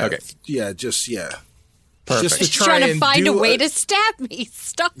meat. Yeah. Okay. Yeah. Just Perfect. Just to He's try trying to and find a do way to stab me.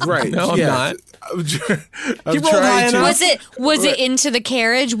 Stop. Right. No, I'm yeah. not. I'm You rolled high enough. Was it into the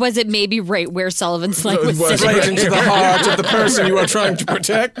carriage? Was it maybe right where Sullivan Slate was Was sitting? Right into the heart of the person you are trying to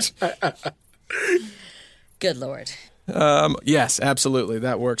protect. Good Lord. Yes, absolutely.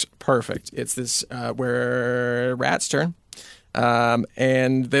 That works perfect. It's this where Rat's turn.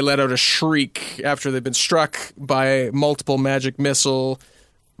 And they let out a shriek after they've been struck by multiple magic missile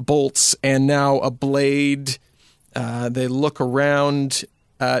bolts and now a blade. They look around.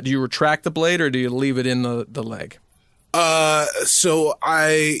 Do you retract the blade or do you leave it in the leg? So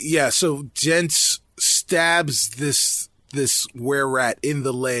Gents stabs this were-rat in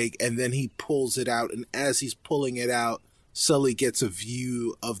the leg, and then he pulls it out, and as he's pulling it out, Sully gets a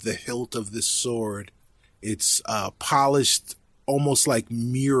view of the hilt of this sword. It's polished almost like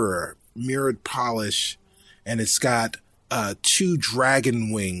mirrored polish, and it's got 2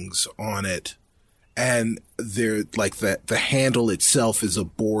 dragon wings on it, and they're like the handle itself is a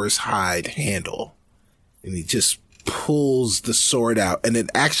boar's hide handle, and he just pulls the sword out, and it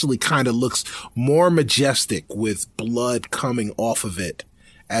actually kind of looks more majestic with blood coming off of it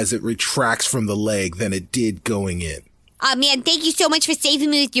as it retracts from the leg than it did going in. Oh, man, thank you so much for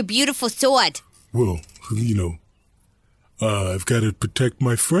saving me with your beautiful sword. Well, I've got to protect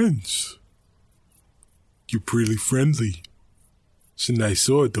my friends. You're pretty friendly. It's a nice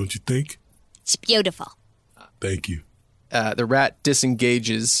sword, don't you think? It's beautiful. Thank you. The rat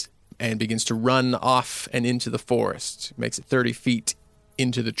disengages and begins to run off and into the forest. Makes it 30 feet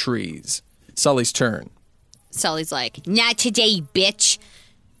into the trees. Sully's turn. Sully's like, not today, bitch.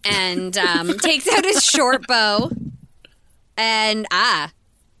 And takes out his short bow. And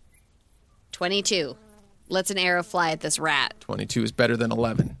 22. Lets an arrow fly at this rat. 22 is better than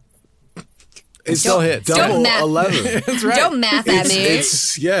 11. It still hits. Double Don't 11. That's right. Don't math at me.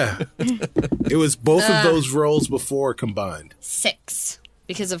 It was both of those rolls before combined. 6.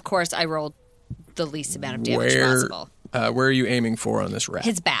 Because, of course, I rolled the least amount of damage possible. Where are you aiming for on this rat?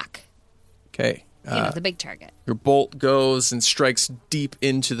 His back. Okay. The big target. Your bolt goes and strikes deep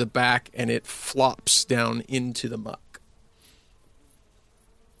into the back, and it flops down into the muck.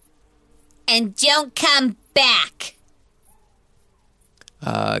 And don't come back.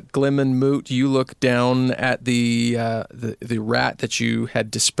 Glim and Moot, you look down at the rat that you had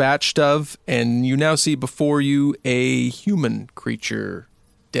dispatched of, and you now see before you a human creature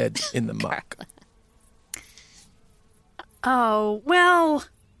dead in the muck. Oh, well,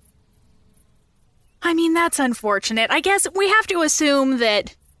 I mean, that's unfortunate. I guess we have to assume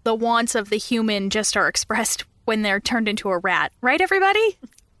that the wants of the human just are expressed when they're turned into a rat. Right, everybody?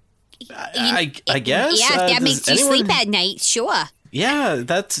 I guess. Yeah, if that makes you anyone- sleep at night, sure. Yeah,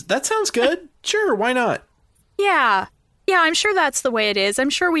 that sounds good. Sure, why not? Yeah. Yeah, I'm sure that's the way it is. I'm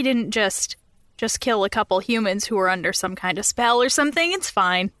sure we didn't just kill a couple humans who were under some kind of spell or something. It's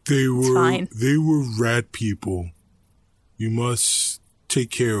fine. They fine. were rat people. You must take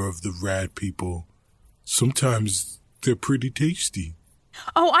care of the rat people. Sometimes they're pretty tasty.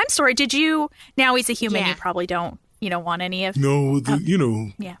 Oh, I'm sorry. Did you... Now he's a human. Yeah. You probably don't, want any of... No,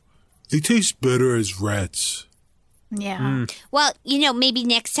 Yeah. they taste better as rats. Yeah. Well, maybe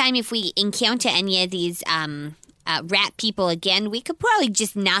next time if we encounter any of these rat people again, we could probably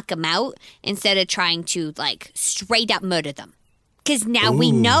just knock them out instead of trying to, straight up murder them. Because now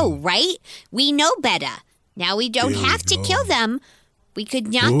we know, right? We know better. Now we don't There have we to go. kill them. We could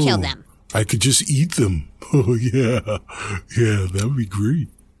not kill them. I could just eat them. Oh, yeah. Yeah, that would be great.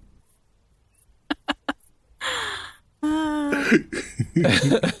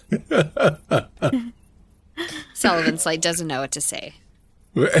 Sullivan Slate doesn't know what to say.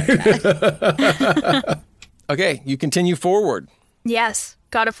 Okay, you continue forward. Yes.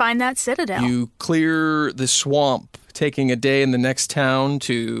 Gotta find that citadel. You clear the swamp, taking a day in the next town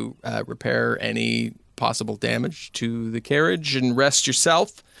to repair any possible damage to the carriage and rest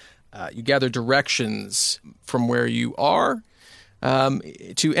yourself. You gather directions from where you are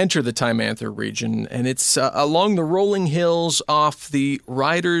to enter the Timanther region, and it's along the rolling hills off the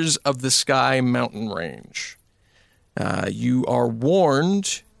Riders of the Sky mountain range. You are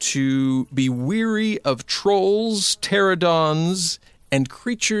warned to be weary of trolls, pterodons, and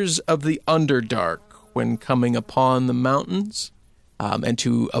creatures of the Underdark when coming upon the mountains, and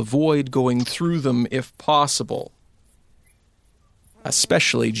to avoid going through them if possible,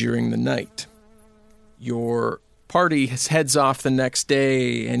 especially during the night. Your party heads off the next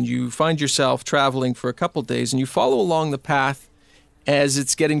day, and you find yourself traveling for a couple days, and you follow along the path as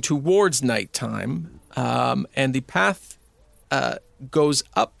it's getting towards nighttime, and the path goes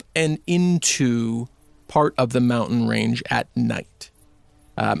up and into part of the mountain range at night,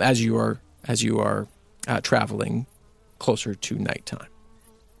 as you are traveling closer to nighttime.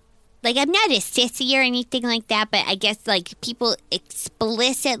 Like, I'm not a sissy or anything like that, but I guess, like, people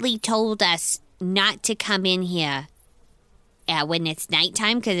explicitly told us not to come in here when it's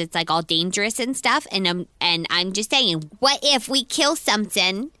nighttime because it's, like, all dangerous and stuff. And I'm just saying, what if we kill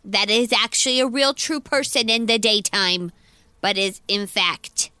something that is actually a real true person in the daytime, but is, in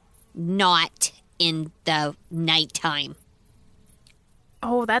fact, not in the nighttime?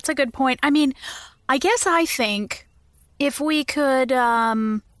 Oh, that's a good point. I mean, I guess I think if we could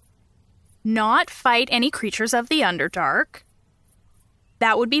not fight any creatures of the Underdark,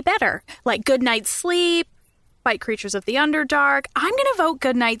 that would be better. Like good night's sleep, fight creatures of the Underdark. I'm going to vote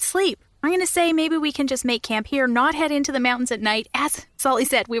good night's sleep. I'm going to say maybe we can just make camp here, not head into the mountains at night. As Sully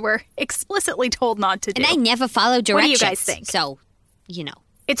said, we were explicitly told not to do. And I never follow directions. What do you guys think? So, you know.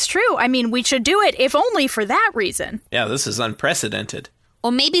 It's true. I mean, we should do it, if only for that reason. Yeah, this is unprecedented.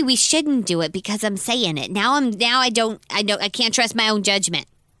 Or maybe we shouldn't do it because I'm saying it. I can't trust my own judgment.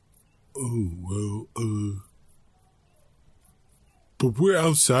 Oh, well, but we're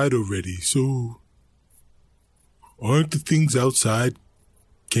outside already, so aren't the things outside,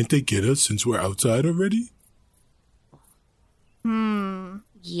 can't they get us since we're outside already?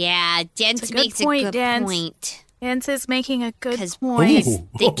 Yeah, Dance makes a good point. Dance is making a good Because point.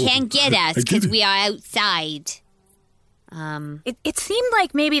 they can't get us because we are outside. It seemed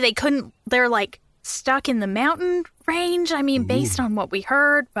like maybe they're like stuck in the mountain range. I mean, based on what we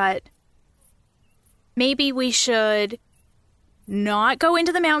heard, but maybe we should not go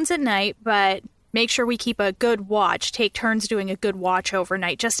into the mountains at night, but make sure we keep a good watch, take turns doing a good watch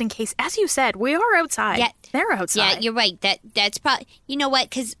overnight, just in case, as you said, we are outside. Yeah, they're outside. Yeah, you're right. That's probably, you know what?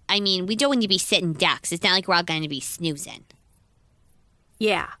 Because, I mean, we don't want to be sitting ducks. It's not like we're all going to be snoozing.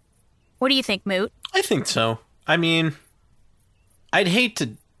 Yeah. What do you think, Moot? I think so. I mean, I'd hate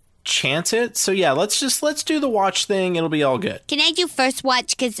to chance it. So yeah, let's do the watch thing. It'll be all good. Can I do first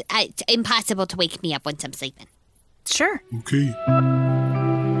watch? Because it's impossible to wake me up once I'm sleeping. Sure. Okay.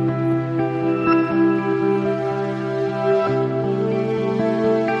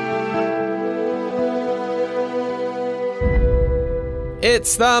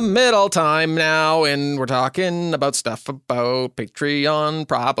 It's the middle time now, and we're talking about stuff about Patreon,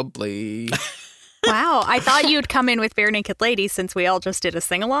 probably. Wow, I thought you'd come in with Bare Naked Ladies since we all just did a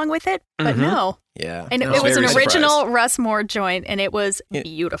sing-along with it, but no. Yeah. And no. it was an Very original surprised. Russ Moore joint, and it was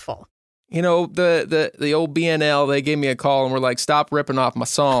beautiful. You know, the old BNL, they gave me a call and were like, stop ripping off my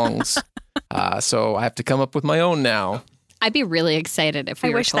songs. So I have to come up with my own now. I'd be really excited if we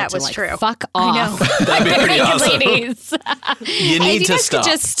I were wish told that to, was like, true. fuck I off. know. That'd be pretty awesome. Ladies. You need you to guys stop.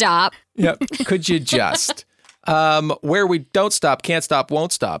 could just stop. Yep. Could you just? Where we don't stop, can't stop,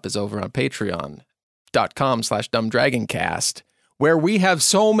 won't stop is over on patreon.com/dumbdragoncast, where we have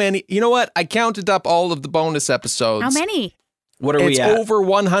so many. You know what? I counted up all of the bonus episodes. How many? What are It's we at? over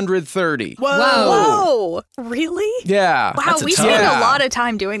 130. Whoa. Really? Yeah. Wow, That's a we ton. spend Yeah. a lot of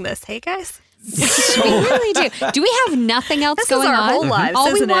time doing this. Hey, guys? We really do. Do we have nothing else This is going our on? whole lives, all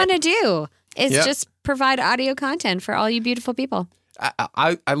we isn't it? want to do is Yep. just provide audio content for all you beautiful people.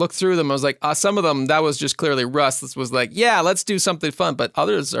 I looked through them. I was like, some of them, that was just clearly Russ. This was like, yeah, let's do something fun. But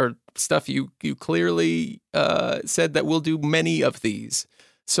others are stuff you clearly said that we'll do many of these.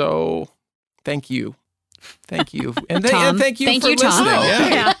 So thank you. Thank you. And, Tom. and thank you Thank for you, Tom. listening. Yeah.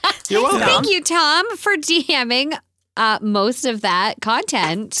 Yeah. You're welcome. Thank you, Tom, for DMing most of that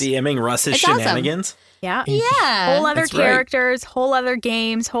content. DMing Russ's It's awesome. shenanigans. Yeah. Yeah. Whole other That's right. characters, whole other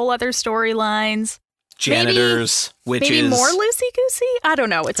games, whole other storylines. Janitors, witches. Maybe more loosey-goosey? I don't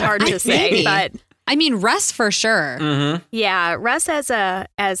know. It's hard to say, Maybe. but I mean, Russ for sure. Mm-hmm. yeah, Russ as a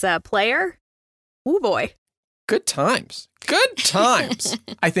player. Oh boy. Good times. Good times,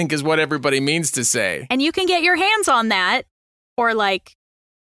 I think is what everybody means to say. And you can get your hands on that, or like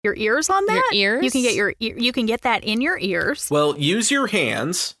your ears on that. Your ears? You can get you can get that in your ears. Well, use your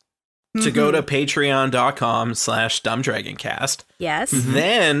hands to go to patreon.com/dumbdragoncast. Yes.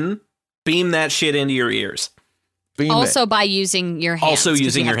 Then beam that shit into your ears. Beam it. Also by using your hands. Also 'cause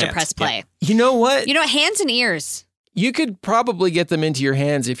using you your have hands. to press play. You know what? You know, hands and ears. You could probably get them into your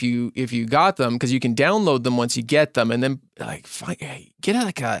hands if you got them, because you can download them once you get them, and then like get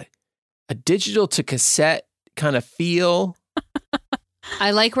like a digital to cassette kind of feel.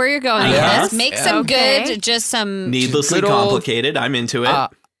 I like where you're going with Yeah. this. Make some Okay. good, just some. Needlessly Good old- complicated. I'm into it.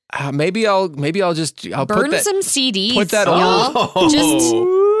 Maybe I'll just Burn put that, some CDs. put that y'all. on. Just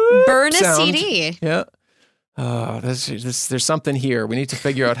burn a Sound. CD. Yeah. There's something here. We need to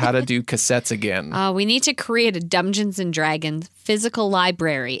figure out how to do cassettes again. We need to create a Dungeons and Dragons physical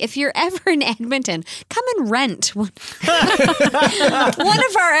library. If you're ever in Edmonton, come and rent one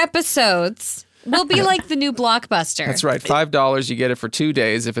of our episodes. We'll be like the new Blockbuster. That's right. $5. You get it for 2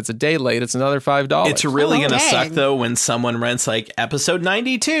 days. If it's a day late, it's another $5. It's really going to Okay. suck, though, when someone rents like episode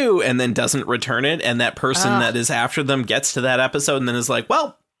 92 and then doesn't return it. And that person that is after them gets to that episode and then is like,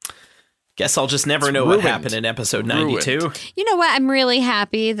 well, guess I'll just never know ruined. what happened in episode 92. Ruined. You know what? I'm really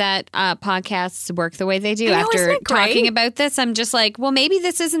happy that podcasts work the way they do. I know, After isn't it great? talking about this, I'm just like, well, maybe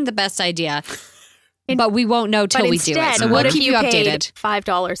this isn't the best idea. But we won't know till But we do instead, it. So what we'll if keep you you paid updated.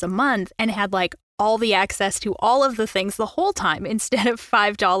 $5 a month and had like all the access to all of the things the whole time instead of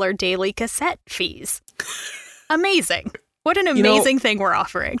 $5 daily cassette fees? Amazing. What an know, amazing thing we're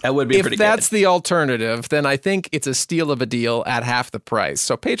offering. That would be If pretty that's good. the alternative, then I think it's a steal of a deal at half the price.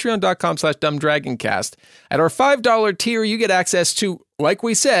 So patreon.com/dumbdragoncast. At our $5 tier, you get access to, like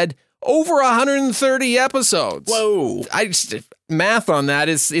we said, over 130 episodes. Whoa. Math on that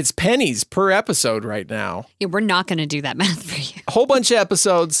is it's pennies per episode right now. Yeah, we're not going to do that math for you. A whole bunch of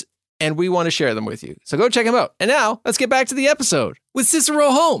episodes, and we want to share them with you. So go check them out. And now, let's get back to the episode with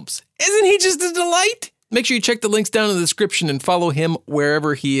Cicero Holmes. Isn't he just a delight? Make sure you check the links down in the description and follow him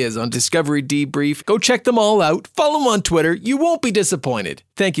wherever he is on Discovery Debrief. Go check them all out. Follow him on Twitter. You won't be disappointed.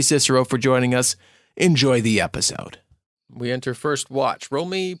 Thank you, Cicero, for joining us. Enjoy the episode. We enter first watch. Roll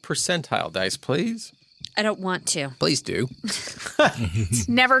me percentile dice, please. I don't want to. Please do.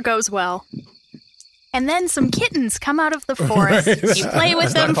 Never goes well. And then some kittens come out of the forest. You play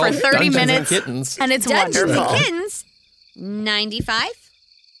with them for 30 Dungeons and minutes, Kittens. and it's Dungeons wonderful. and Kittens, 95.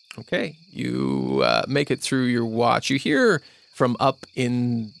 Okay, you make it through your watch. You hear from up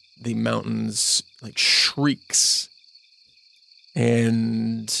in the mountains like shrieks,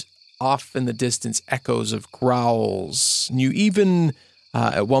 and off in the distance echoes of growls. And you even,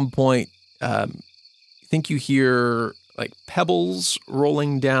 at one point, think you hear like pebbles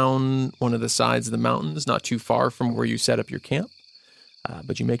rolling down one of the sides of the mountains, not too far from where you set up your camp.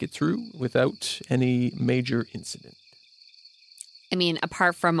 But you make it through without any major incident. I mean,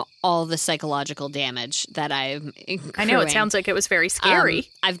 apart from all the psychological damage that I'm I know, it sounds like it was very scary.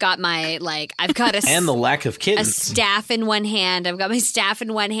 I've got my, I've got And the lack of a kittens. staff in one hand. I've got my staff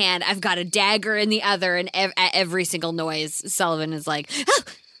in one hand. I've got a dagger in the other. And at every single noise, Sullivan is like,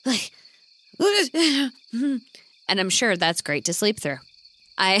 and I'm sure that's great to sleep through.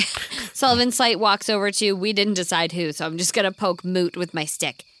 Sullivan Slight walks over to, we didn't decide who, so I'm just going to poke Moot with my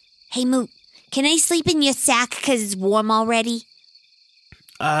stick. Hey, Moot, can I sleep in your sack because it's warm already?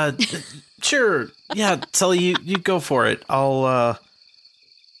 Sure. Yeah, Sully, you go for it. I'll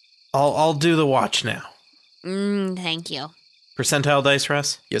do the watch now. Thank you. Percentile dice,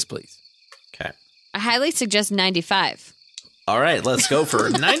 Russ? Yes, please. Okay. I highly suggest 95. All right, let's go for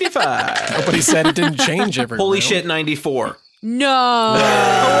 95. Nobody said it didn't change every Holy round. shit, 94. No.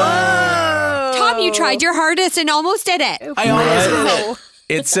 Tom, you tried your hardest and almost did it. I almost did it.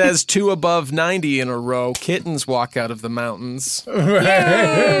 It says 2 above 90 in a row. Kittens walk out of the mountains.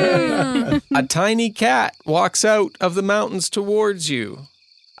 A tiny cat walks out of the mountains towards you.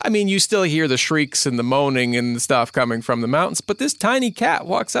 I mean, you still hear the shrieks and the moaning and the stuff coming from the mountains, but this tiny cat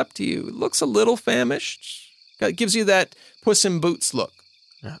walks up to you. It looks a little famished. It gives you that Puss in Boots look.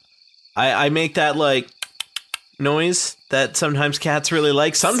 I make that noise that sometimes cats really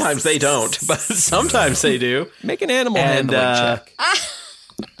like. Sometimes they don't, but sometimes they do. Make an animal And, handling check.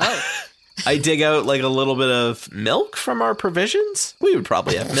 I dig out a little bit of milk from our provisions. We would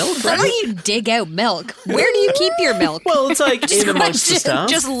probably have milk, How do right? you dig out milk? Where do you keep your milk? Well, it's in amongst the stuff.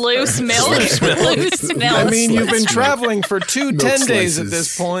 Just loose milk. Loose milk. I mean, you've been slices. traveling for 10 days at slices.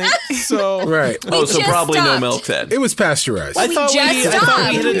 this point, so... Right. Oh, so just probably no stopped. milk then. It was pasteurized. I thought we just hit a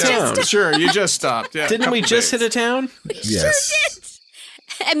stopped. town. Sure, you just stopped. Yeah, Didn't we just hit a town? Yes.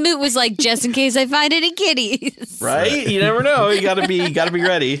 And Moot was like, just in case I find any kitties. Right? You never know. You gotta be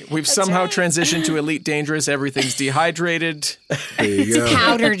ready. We've somehow transitioned to Elite Dangerous. Everything's dehydrated. There you go.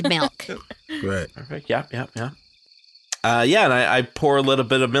 Powdered milk. Right. Perfect. Yeah. And I pour a little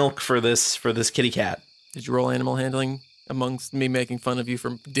bit of milk for this kitty cat. Did you roll animal handling amongst me making fun of you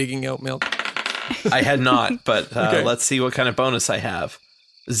for digging out milk? I had not, but Okay. let's see what kind of bonus I have.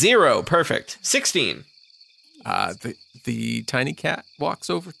 0. Perfect. 16. The tiny cat walks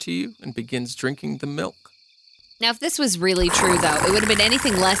over to you and begins drinking the milk. Now, if this was really true, though, it would have been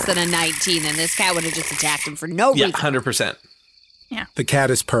anything less than a 19, and this cat would have just attacked him for no Yeah, reason. 100%. The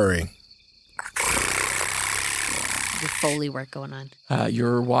cat is purring. Foley work going on.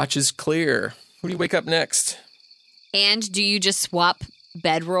 Your watch is clear. Who do you wake up next? And do you just swap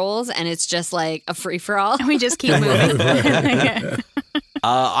bedrolls and it's just like a free-for-all? We just keep moving.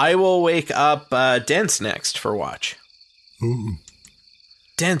 I will wake up Dents next for watch. Ooh.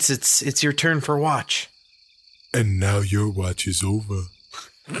 Dents, it's your turn for watch. And now your watch is over.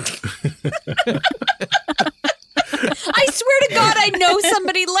 I swear to God, I know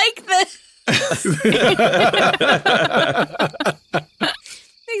somebody like this.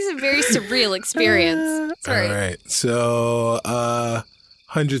 It's a very surreal experience. Sorry. All right. So,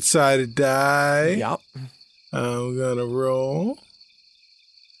 100-sided die. Yep. We're going to roll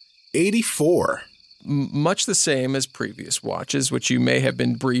 84. Much the same as previous watches, which you may have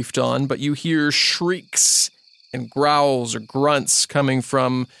been briefed on, but you hear shrieks and growls or grunts coming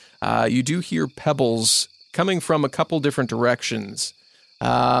from, you do hear pebbles coming from a couple different directions.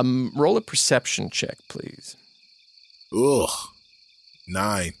 Roll a perception check, please. Ugh.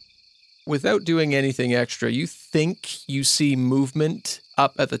 9. Without doing anything extra, you think you see movement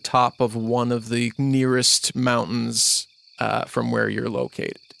up at the top of one of the nearest mountains from where you're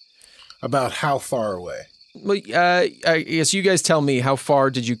located. About how far away? Well, I guess you guys tell me, how far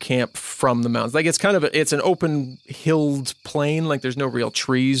did you camp from the mountains? Like, it's kind of it's an open hilled plain, like there's no real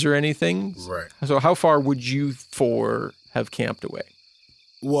trees or anything. Right. So how far would you four have camped away?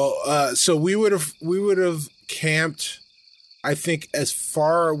 Well, so we would have camped, I think, as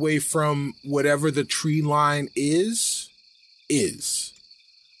far away from whatever the tree line is.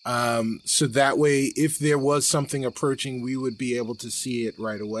 So that way, if there was something approaching, we would be able to see it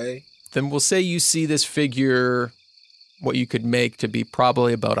right away. Then we'll say you see this figure, what you could make to be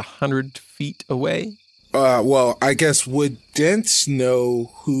probably about 100 feet away. Well, I guess, would Dents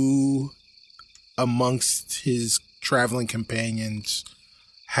know who amongst his traveling companions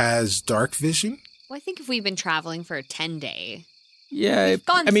has dark vision? Well, I think if we've been traveling for a 10-day. Yeah, We've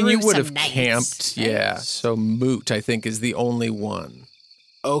gone I mean, you through would some have nights, camped, right? yeah. So Moot, I think, is the only one.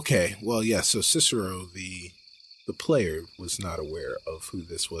 Okay, well, yeah, so Cicero, the player, was not aware of who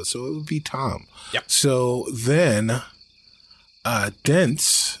this was, so it would be Tom. Yep. So then,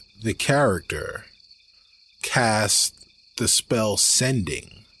 Dents, the character, cast the spell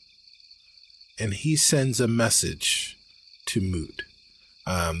Sending, and he sends a message to Moot.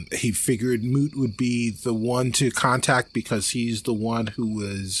 He figured Moot would be the one to contact because he's the one who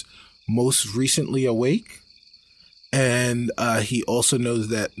was most recently awake. And he also knows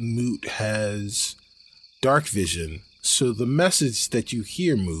that Moot has dark vision. So the message that you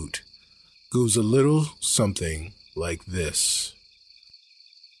hear, Moot, goes a little something like this.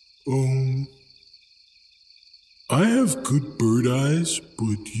 I have good bird eyes,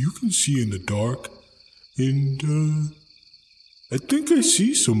 but you can see in the dark. And, I think I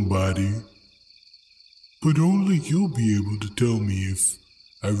see somebody. But only you'll be able to tell me if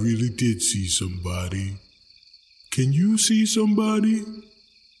I really did see somebody. Can you see somebody?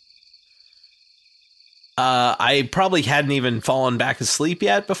 I probably hadn't even fallen back asleep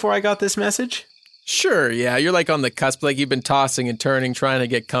yet before I got this message. Sure, yeah. You're like on the cusp, like you've been tossing and turning, trying to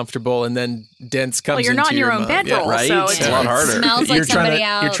get comfortable, and then Dents comes Well, you're not in your own mind. bedroll, right? so It's a lot harder. Smells like somebody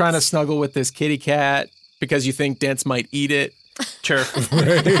else. You're trying to snuggle with this kitty cat because you think Dents might eat it. Sure.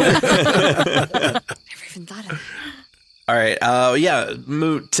 Never even thought of it. All right. Yeah.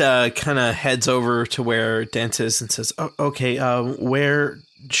 Moot kind of heads over to where Dent is and says, "Oh, okay. Where?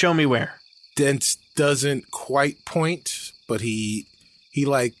 Show me where." Dents doesn't quite point, but he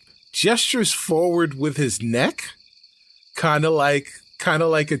like gestures forward with his neck, kind of like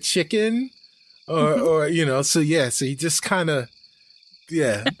a chicken, or you know. So he just kind of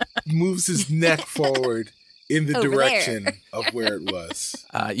moves his neck forward in the Over direction there. of where it was.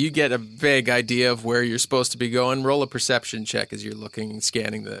 You get a vague idea of where you're supposed to be going. Roll a perception check as you're looking,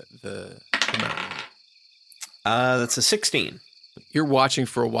 scanning the mountain. That's a 16. You're watching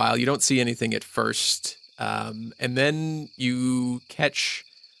for a while. You don't see anything at first. And then you catch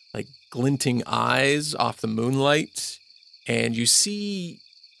like glinting eyes off the moonlight, and you see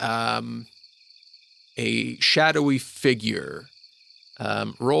a shadowy figure.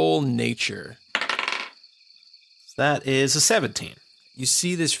 Roll nature. That is a 17. You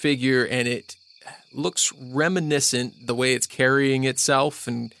see this figure, and it looks reminiscent the way it's carrying itself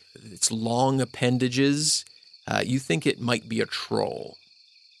and its long appendages. You think it might be a troll.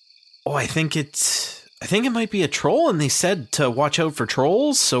 Oh, I think it might be a troll, and they said to watch out for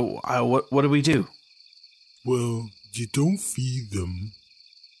trolls. So what do we do? Well, you don't feed them.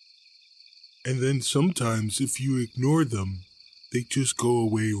 And then sometimes if you ignore them, they just go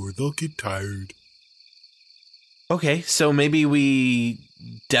away or they'll get tired. Okay, so maybe we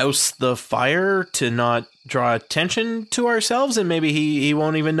douse the fire to not draw attention to ourselves, and maybe he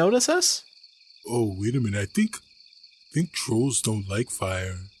won't even notice us? Oh, wait a minute. I think trolls don't like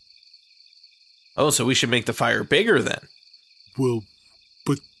fire. Oh, so we should make the fire bigger then. Well,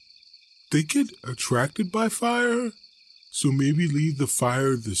 but they get attracted by fire, so maybe leave the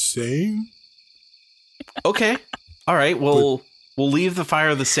fire the same? Okay. All right, we'll leave the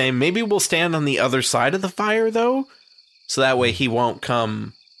fire the same. Maybe we'll stand on the other side of the fire, though, so that way he won't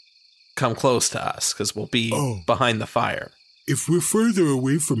come close to us, because we'll be behind the fire. If we're further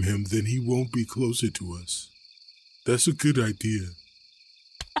away from him, then he won't be closer to us. That's a good idea.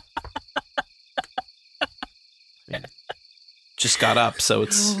 Just got up, so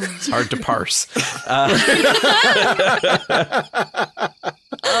it's hard to parse.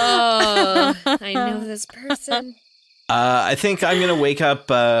 Oh, I know this person. I think I'm going to wake up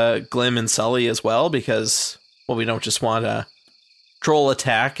Glim and Sully as well, because, well, we don't just want a troll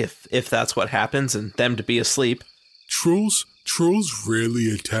attack if that's what happens and them to be asleep. Trolls rarely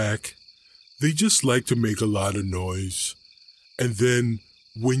attack. They just like to make a lot of noise. And then,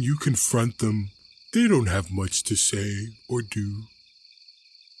 when you confront them, they don't have much to say or do.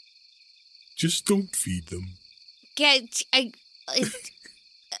 Just don't feed them.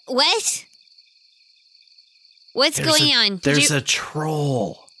 What? What's going on? There's a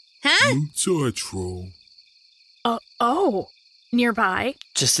troll. Huh? Moots are a troll. Oh, nearby.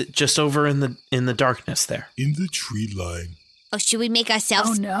 Just over in the darkness there. In the tree line. Oh, should we make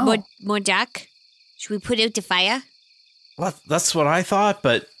ourselves more dark? Should we put out the fire? Well, that's what I thought,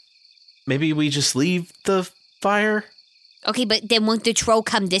 but maybe we just leave the fire? Okay, but then won't the troll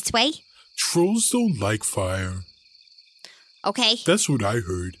come this way? Trolls don't like fire. Okay. That's what I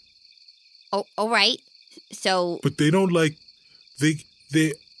heard. Oh, all right. So... But they don't like...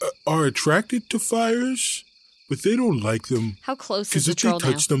 They are attracted to fires, but they don't like them. How close is the troll now? Because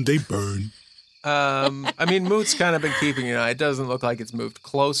if they touch them, they burn. I mean, Moot's kind of been keeping an eye. It doesn't look like it's moved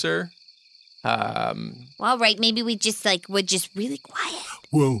closer. Well, all right, maybe we're just really quiet.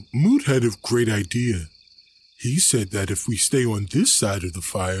 Well, Moot had a great idea. He said that if we stay on this side of the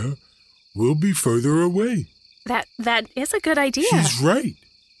fire, we'll be further away. That is a good idea. He's right.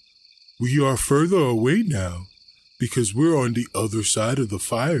 We are further away now because we're on the other side of the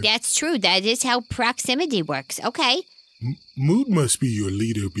fire. That's true. That is how proximity works. Okay. Moot must be your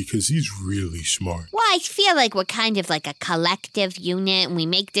leader because he's really smart. Well, I feel like we're kind of like a collective unit and we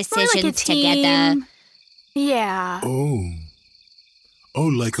make decisions like a team. together. Yeah. Oh,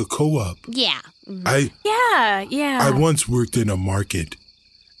 like a co-op. Yeah. Yeah. I once worked in a market,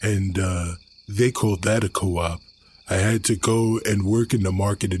 and they called that a co-op. I had to go and work in the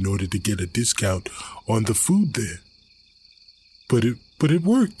market in order to get a discount on the food there. But it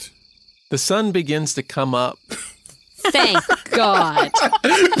worked. The sun begins to come up. Thank God.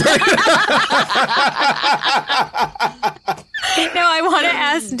 No, I want to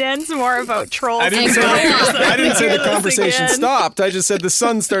ask Dens more about trolls. I didn't say the conversation stopped. I just said the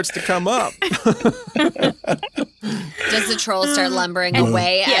sun starts to come up. Does the troll start lumbering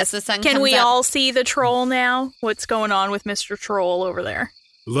away as the sun comes up? Can we all see the troll now? What's going on with Mr. Troll over there?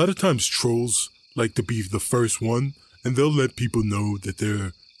 A lot of times trolls like to be the first one, and they'll let people know that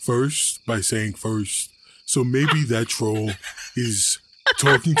they're first by saying first. So maybe that troll is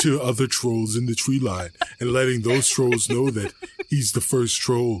talking to other trolls in the tree line and letting those trolls know that he's the first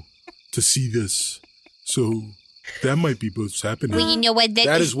troll to see this. So that might be what's happening. Well, you know what?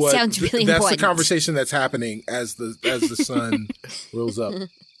 That is what sounds really that's important. The conversation that's happening as the sun rolls up.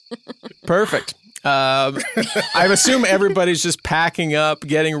 Perfect. I assume everybody's just packing up,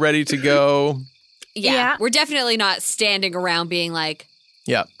 getting ready to go. Yeah. We're definitely not standing around being like...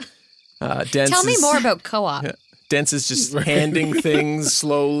 Yeah. Tell me more about co-op. Yeah. Dents is just handing things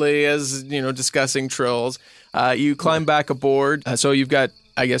slowly as, discussing trolls. You climb back aboard. So you've got,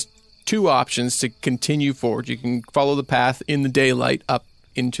 I guess, two options to continue forward. You can follow the path in the daylight up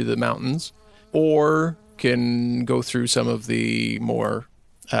into the mountains, or can go through some of the more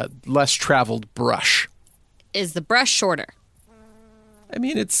less traveled brush. Is the brush shorter? I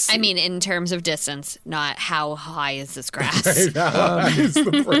mean, in terms of distance, not how high is this grass. Is it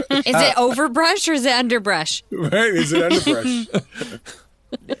overbrush or is it underbrush? Right, is it underbrush?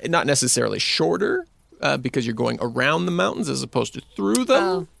 Not necessarily shorter, because you're going around the mountains as opposed to through them.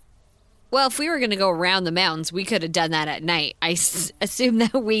 Oh. Well, if we were going to go around the mountains, we could have done that at night. I assume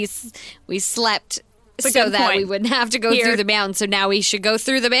that we slept so that we wouldn't have to go through the mountains. So now we should go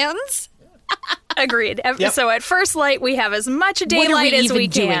through the mountains? Agreed. Yep. So at first light, we have as much daylight as we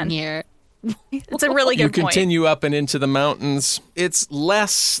can. Here? It's a really good point. You continue up and into the mountains. It's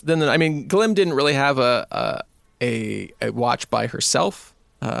less than... Glim didn't really have a a watch by herself.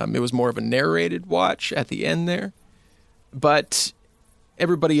 It was more of a narrated watch at the end there. But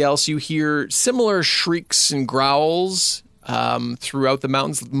everybody else, you hear similar shrieks and growls throughout the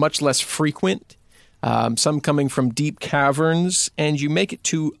mountains, much less frequent. Some coming from deep caverns, and you make it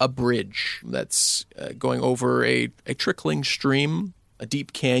to a bridge that's going over a trickling stream. A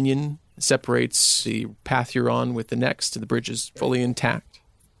deep canyon separates the path you're on with the next, and the bridge is fully intact.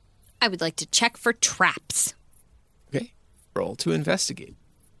 I would like to check for traps. Okay, roll to investigate.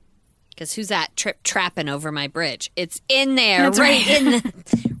 Because who's that trapping over my bridge? It's in there, That's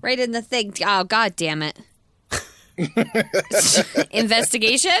right in the thing. Oh, God damn it.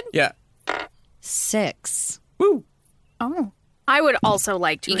 Investigation? Yeah. 6. Woo. Oh. I would also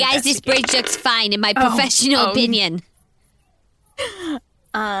like to You guys, this investigate. bridge looks fine, in my professional opinion.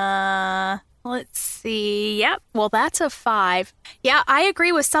 Let's see. Yep. Well, that's a 5. Yeah, I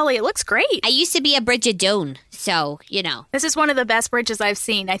agree with Sully. It looks great. I used to be a Bridge of Doon, so, you know. This is one of the best bridges I've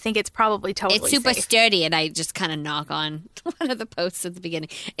seen. I think it's probably totally It's super safe. sturdy, and I just kind of knock on one of the posts at the beginning.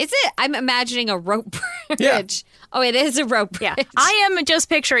 Is it? I'm imagining a rope bridge. Yeah. Oh, it is a rope bridge. Yeah, I am just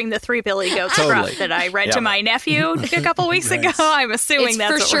picturing the 3 Billy Goats Totally. scruff that I read Yeah. to my nephew a couple weeks ago. I'm assuming It's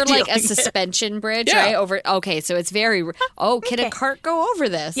that's for what sure we're like a dealing with. suspension bridge, Yeah. right? Over. Okay, so it's very. Oh, can a cart go over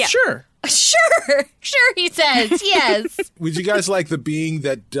this? Yeah. Sure. Sure, he says. Yes. Would you guys like the being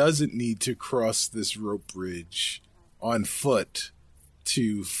that doesn't need to cross this rope bridge on foot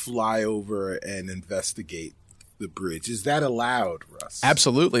to fly over and investigate the bridge? Is that allowed, Russ?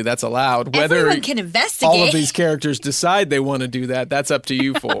 Absolutely, that's allowed. Whether Everyone can investigate. all of these characters decide they want to do that, that's up to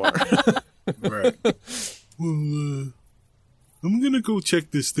you four. Right. Well, I'm gonna go check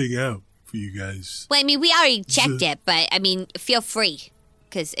this thing out for you guys. Well, I mean, we already checked it, but I mean, feel free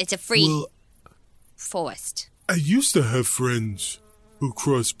because it's a free Well, forest. I used to have friends who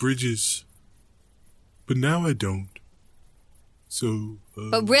crossed bridges, but now I don't. So,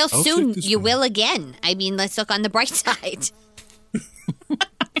 But real I'll soon check this you one. will again. I mean, let's look on the bright side.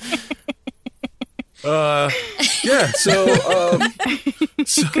 Yeah. So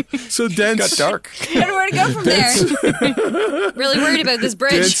Dents. Got dark. I don't know where to go from there. Really worried about this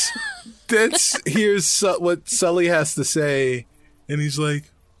bridge. Dents hears what Sully has to say. And he's like,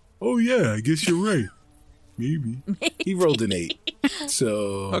 "Oh yeah, I guess you're right. Maybe." He rolled an 8.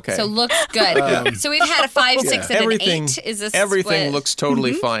 So Okay. So looks good. So we've had a 5, 6, and everything, an 8. Is this everything split? looks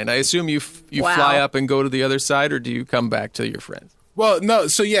totally fine. I assume you Wow. fly up and go to the other side, or do you come back to your friends? Well, no.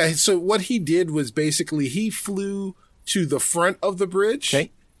 So yeah. So what he did was basically he flew to the front of the bridge,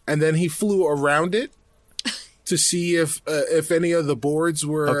 Okay. and then he flew around it to see if any of the boards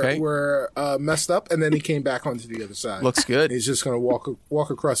were messed up, and then he came back onto the other side. Looks good. He's just going to walk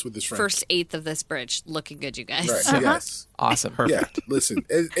across with his friend. First eighth of this bridge. Looking good, you guys. Right. Yes. Awesome. Yeah. Listen,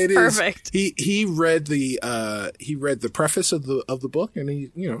 it is Perfect. He read the preface of the book, and he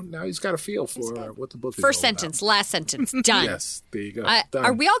now he's got a feel for what the book is. First all sentence, last sentence, done. Yes. There you go. Done.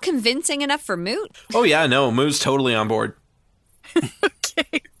 Are we all convincing enough for Moot? Oh yeah, no, Moo's totally on board.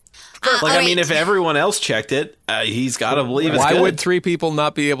 Like, I mean, if everyone else checked it, he's got to believe it's Why good. would 3 people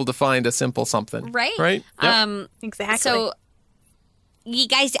not be able to find a simple something? Right? Right? Exactly. So, you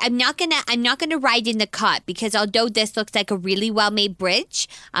guys, I'm not gonna ride in the cart because although this looks like a really well made bridge,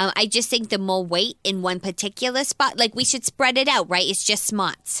 I just think the more weight in one particular spot, like we should spread it out, right? It's just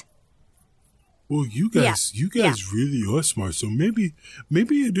smarts. Well, you guys really are smart. So maybe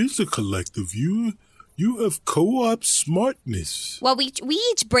it is a collective. You have co-op smartness. Well, we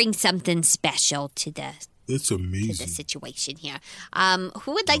each bring something special to the That's amazing. situation here.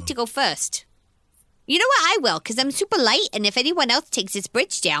 Who would like to go first? You know what? I will, because I'm super light, and if anyone else takes this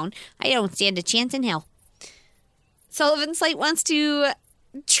bridge down, I don't stand a chance in hell. Sullivan Slate wants to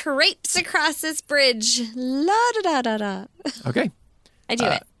traipse across this bridge. La da da da da. Okay. I do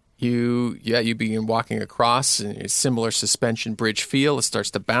it. You begin walking across in a similar suspension bridge feel. It starts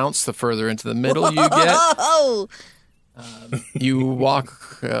to bounce the further into the middle you get. Oh, You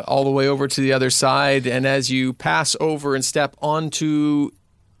walk all the way over to the other side, and as you pass over and step onto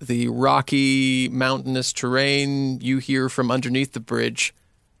the rocky, mountainous terrain, you hear from underneath the bridge,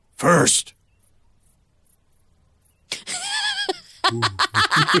 "First." damn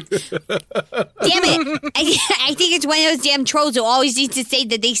it. I think it's one of those damn trolls who always needs to say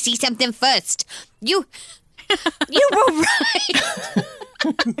that they see something first. You were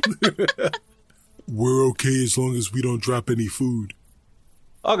right. We're okay as long as we don't drop any food.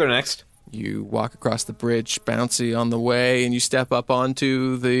 I'll go next. You walk across the bridge, bouncy on the way, and you step up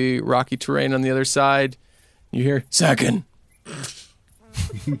onto the rocky terrain on the other side. You hear, "Second."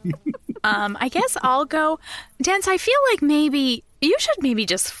 I guess I'll go. Dance, I feel like maybe you should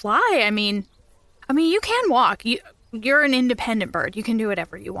just fly. I mean, I mean, you can walk. You're an independent bird. You can do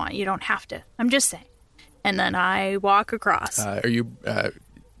whatever you want. You don't have to. I'm just saying. And then I walk across. Are you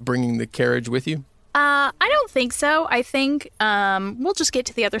bringing the carriage with you? I don't think so. I think we'll just get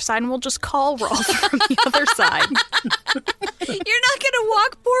to the other side and we'll just call Rolf from the other side. You're not going to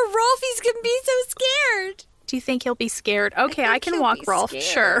walk poor Rolf. He's going to be so scared. Do you think he'll be scared? Okay, I can walk Rolf. Scared.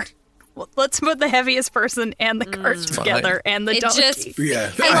 Sure. Well, let's put the heaviest person and the cart together and the donkey. It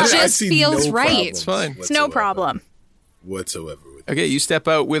just feels right. It's fine. It's no problem. Whatsoever. Okay, you step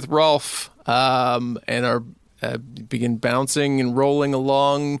out with Rolf and are begin bouncing and rolling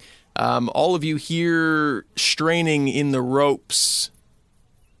along. All of you hear straining in the ropes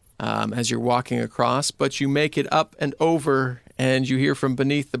as you're walking across, but you make it up and over, and you hear from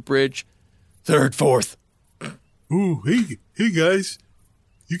beneath the bridge, third, fourth. Oh, hey guys.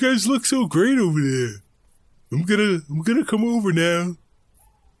 You guys look so great over there. I'm gonna come over now.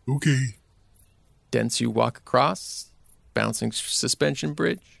 Okay. Thence you walk across, bouncing suspension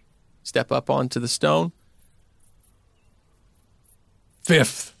bridge, step up onto the stone.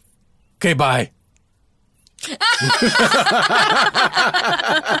 Fifth. Okay, bye.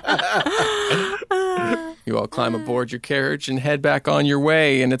 You all climb aboard your carriage and head back on your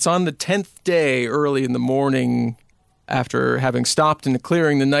way, and it's on the 10th day, early in the morning, after having stopped in the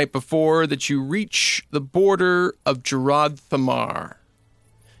clearing the night before, that you reach the border of Gerard Thamar.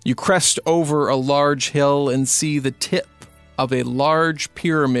 You crest over a large hill and see the tip of a large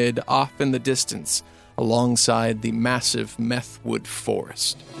pyramid off in the distance, alongside the massive methwood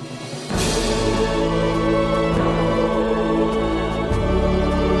forest.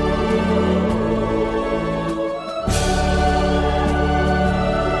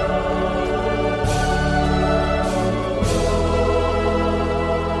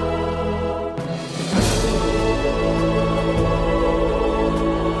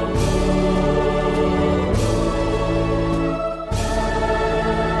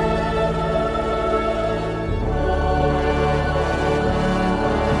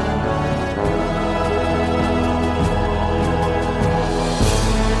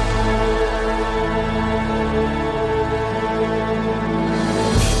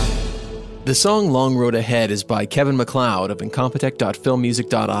 The song Long Road Ahead is by Kevin MacLeod of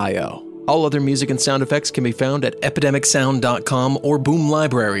Incompetech.filmmusic.io. All other music and sound effects can be found at epidemicsound.com or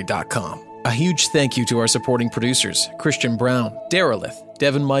boomlibrary.com. A huge thank you to our supporting producers, Christian Brown, Darylith,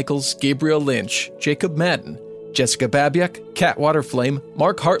 Devin Michaels, Gabriel Lynch, Jacob Madden, Jessica Babiak, Kat Waterflame,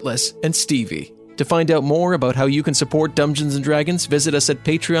 Mark Heartless, and Stevie. To find out more about how you can support Dungeons & Dragons, visit us at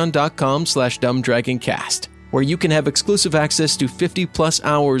patreon.com/dumbdragoncast, where you can have exclusive access to 50-plus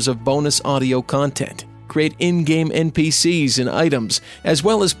hours of bonus audio content, create in-game NPCs and items, as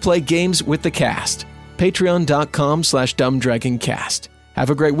well as play games with the cast. Patreon.com/dumbdragoncast. Have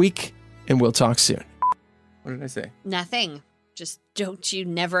a great week, and we'll talk soon. What did I say? Nothing. Just don't you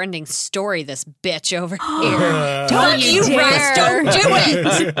never-ending story this bitch over here. Don't you Russ, don't do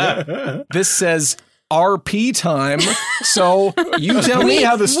it. This says RP time, so you tell me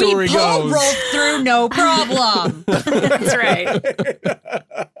how the story we goes. Rolf through, no problem. That's right.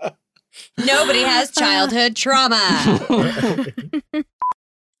 Nobody has childhood trauma.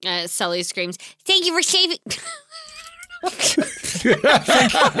 Sully screams, "Thank you for saving." That's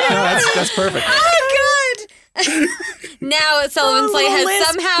perfect. Oh, good. Now Sullivan Slate has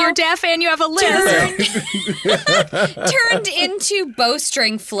somehow You're deaf and you have a lisp. turned into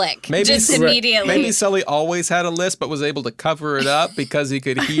bowstring flick just immediately. Maybe Sully always had a lisp but was able to cover it up because he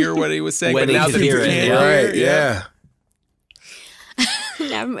could hear what he was saying. When but he now could that he hear it, can't Right, yeah.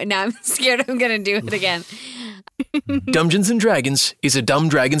 now I'm scared I'm going to do it again. Dungeons and Dragons is a Dumb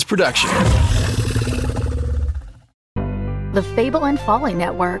Dragons production. The Fable and Folly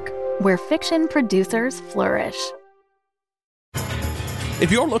Network, where fiction producers flourish.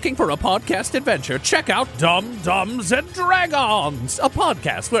 If you're looking for a podcast adventure, check out Dumb Dumbs and Dragons, a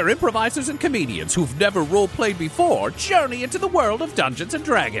podcast where improvisers and comedians who've never role-played before journey into the world of Dungeons &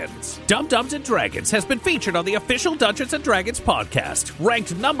 Dragons. Dumb Dumbs and Dragons has been featured on the official Dungeons & Dragons podcast,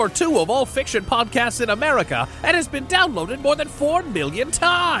 ranked number 2 of all fiction podcasts in America, and has been downloaded more than 4 million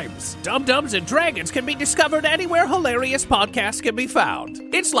times. Dumb Dumbs and Dragons can be discovered anywhere hilarious podcasts can be found.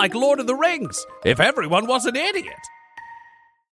 It's like Lord of the Rings, if everyone was an idiot.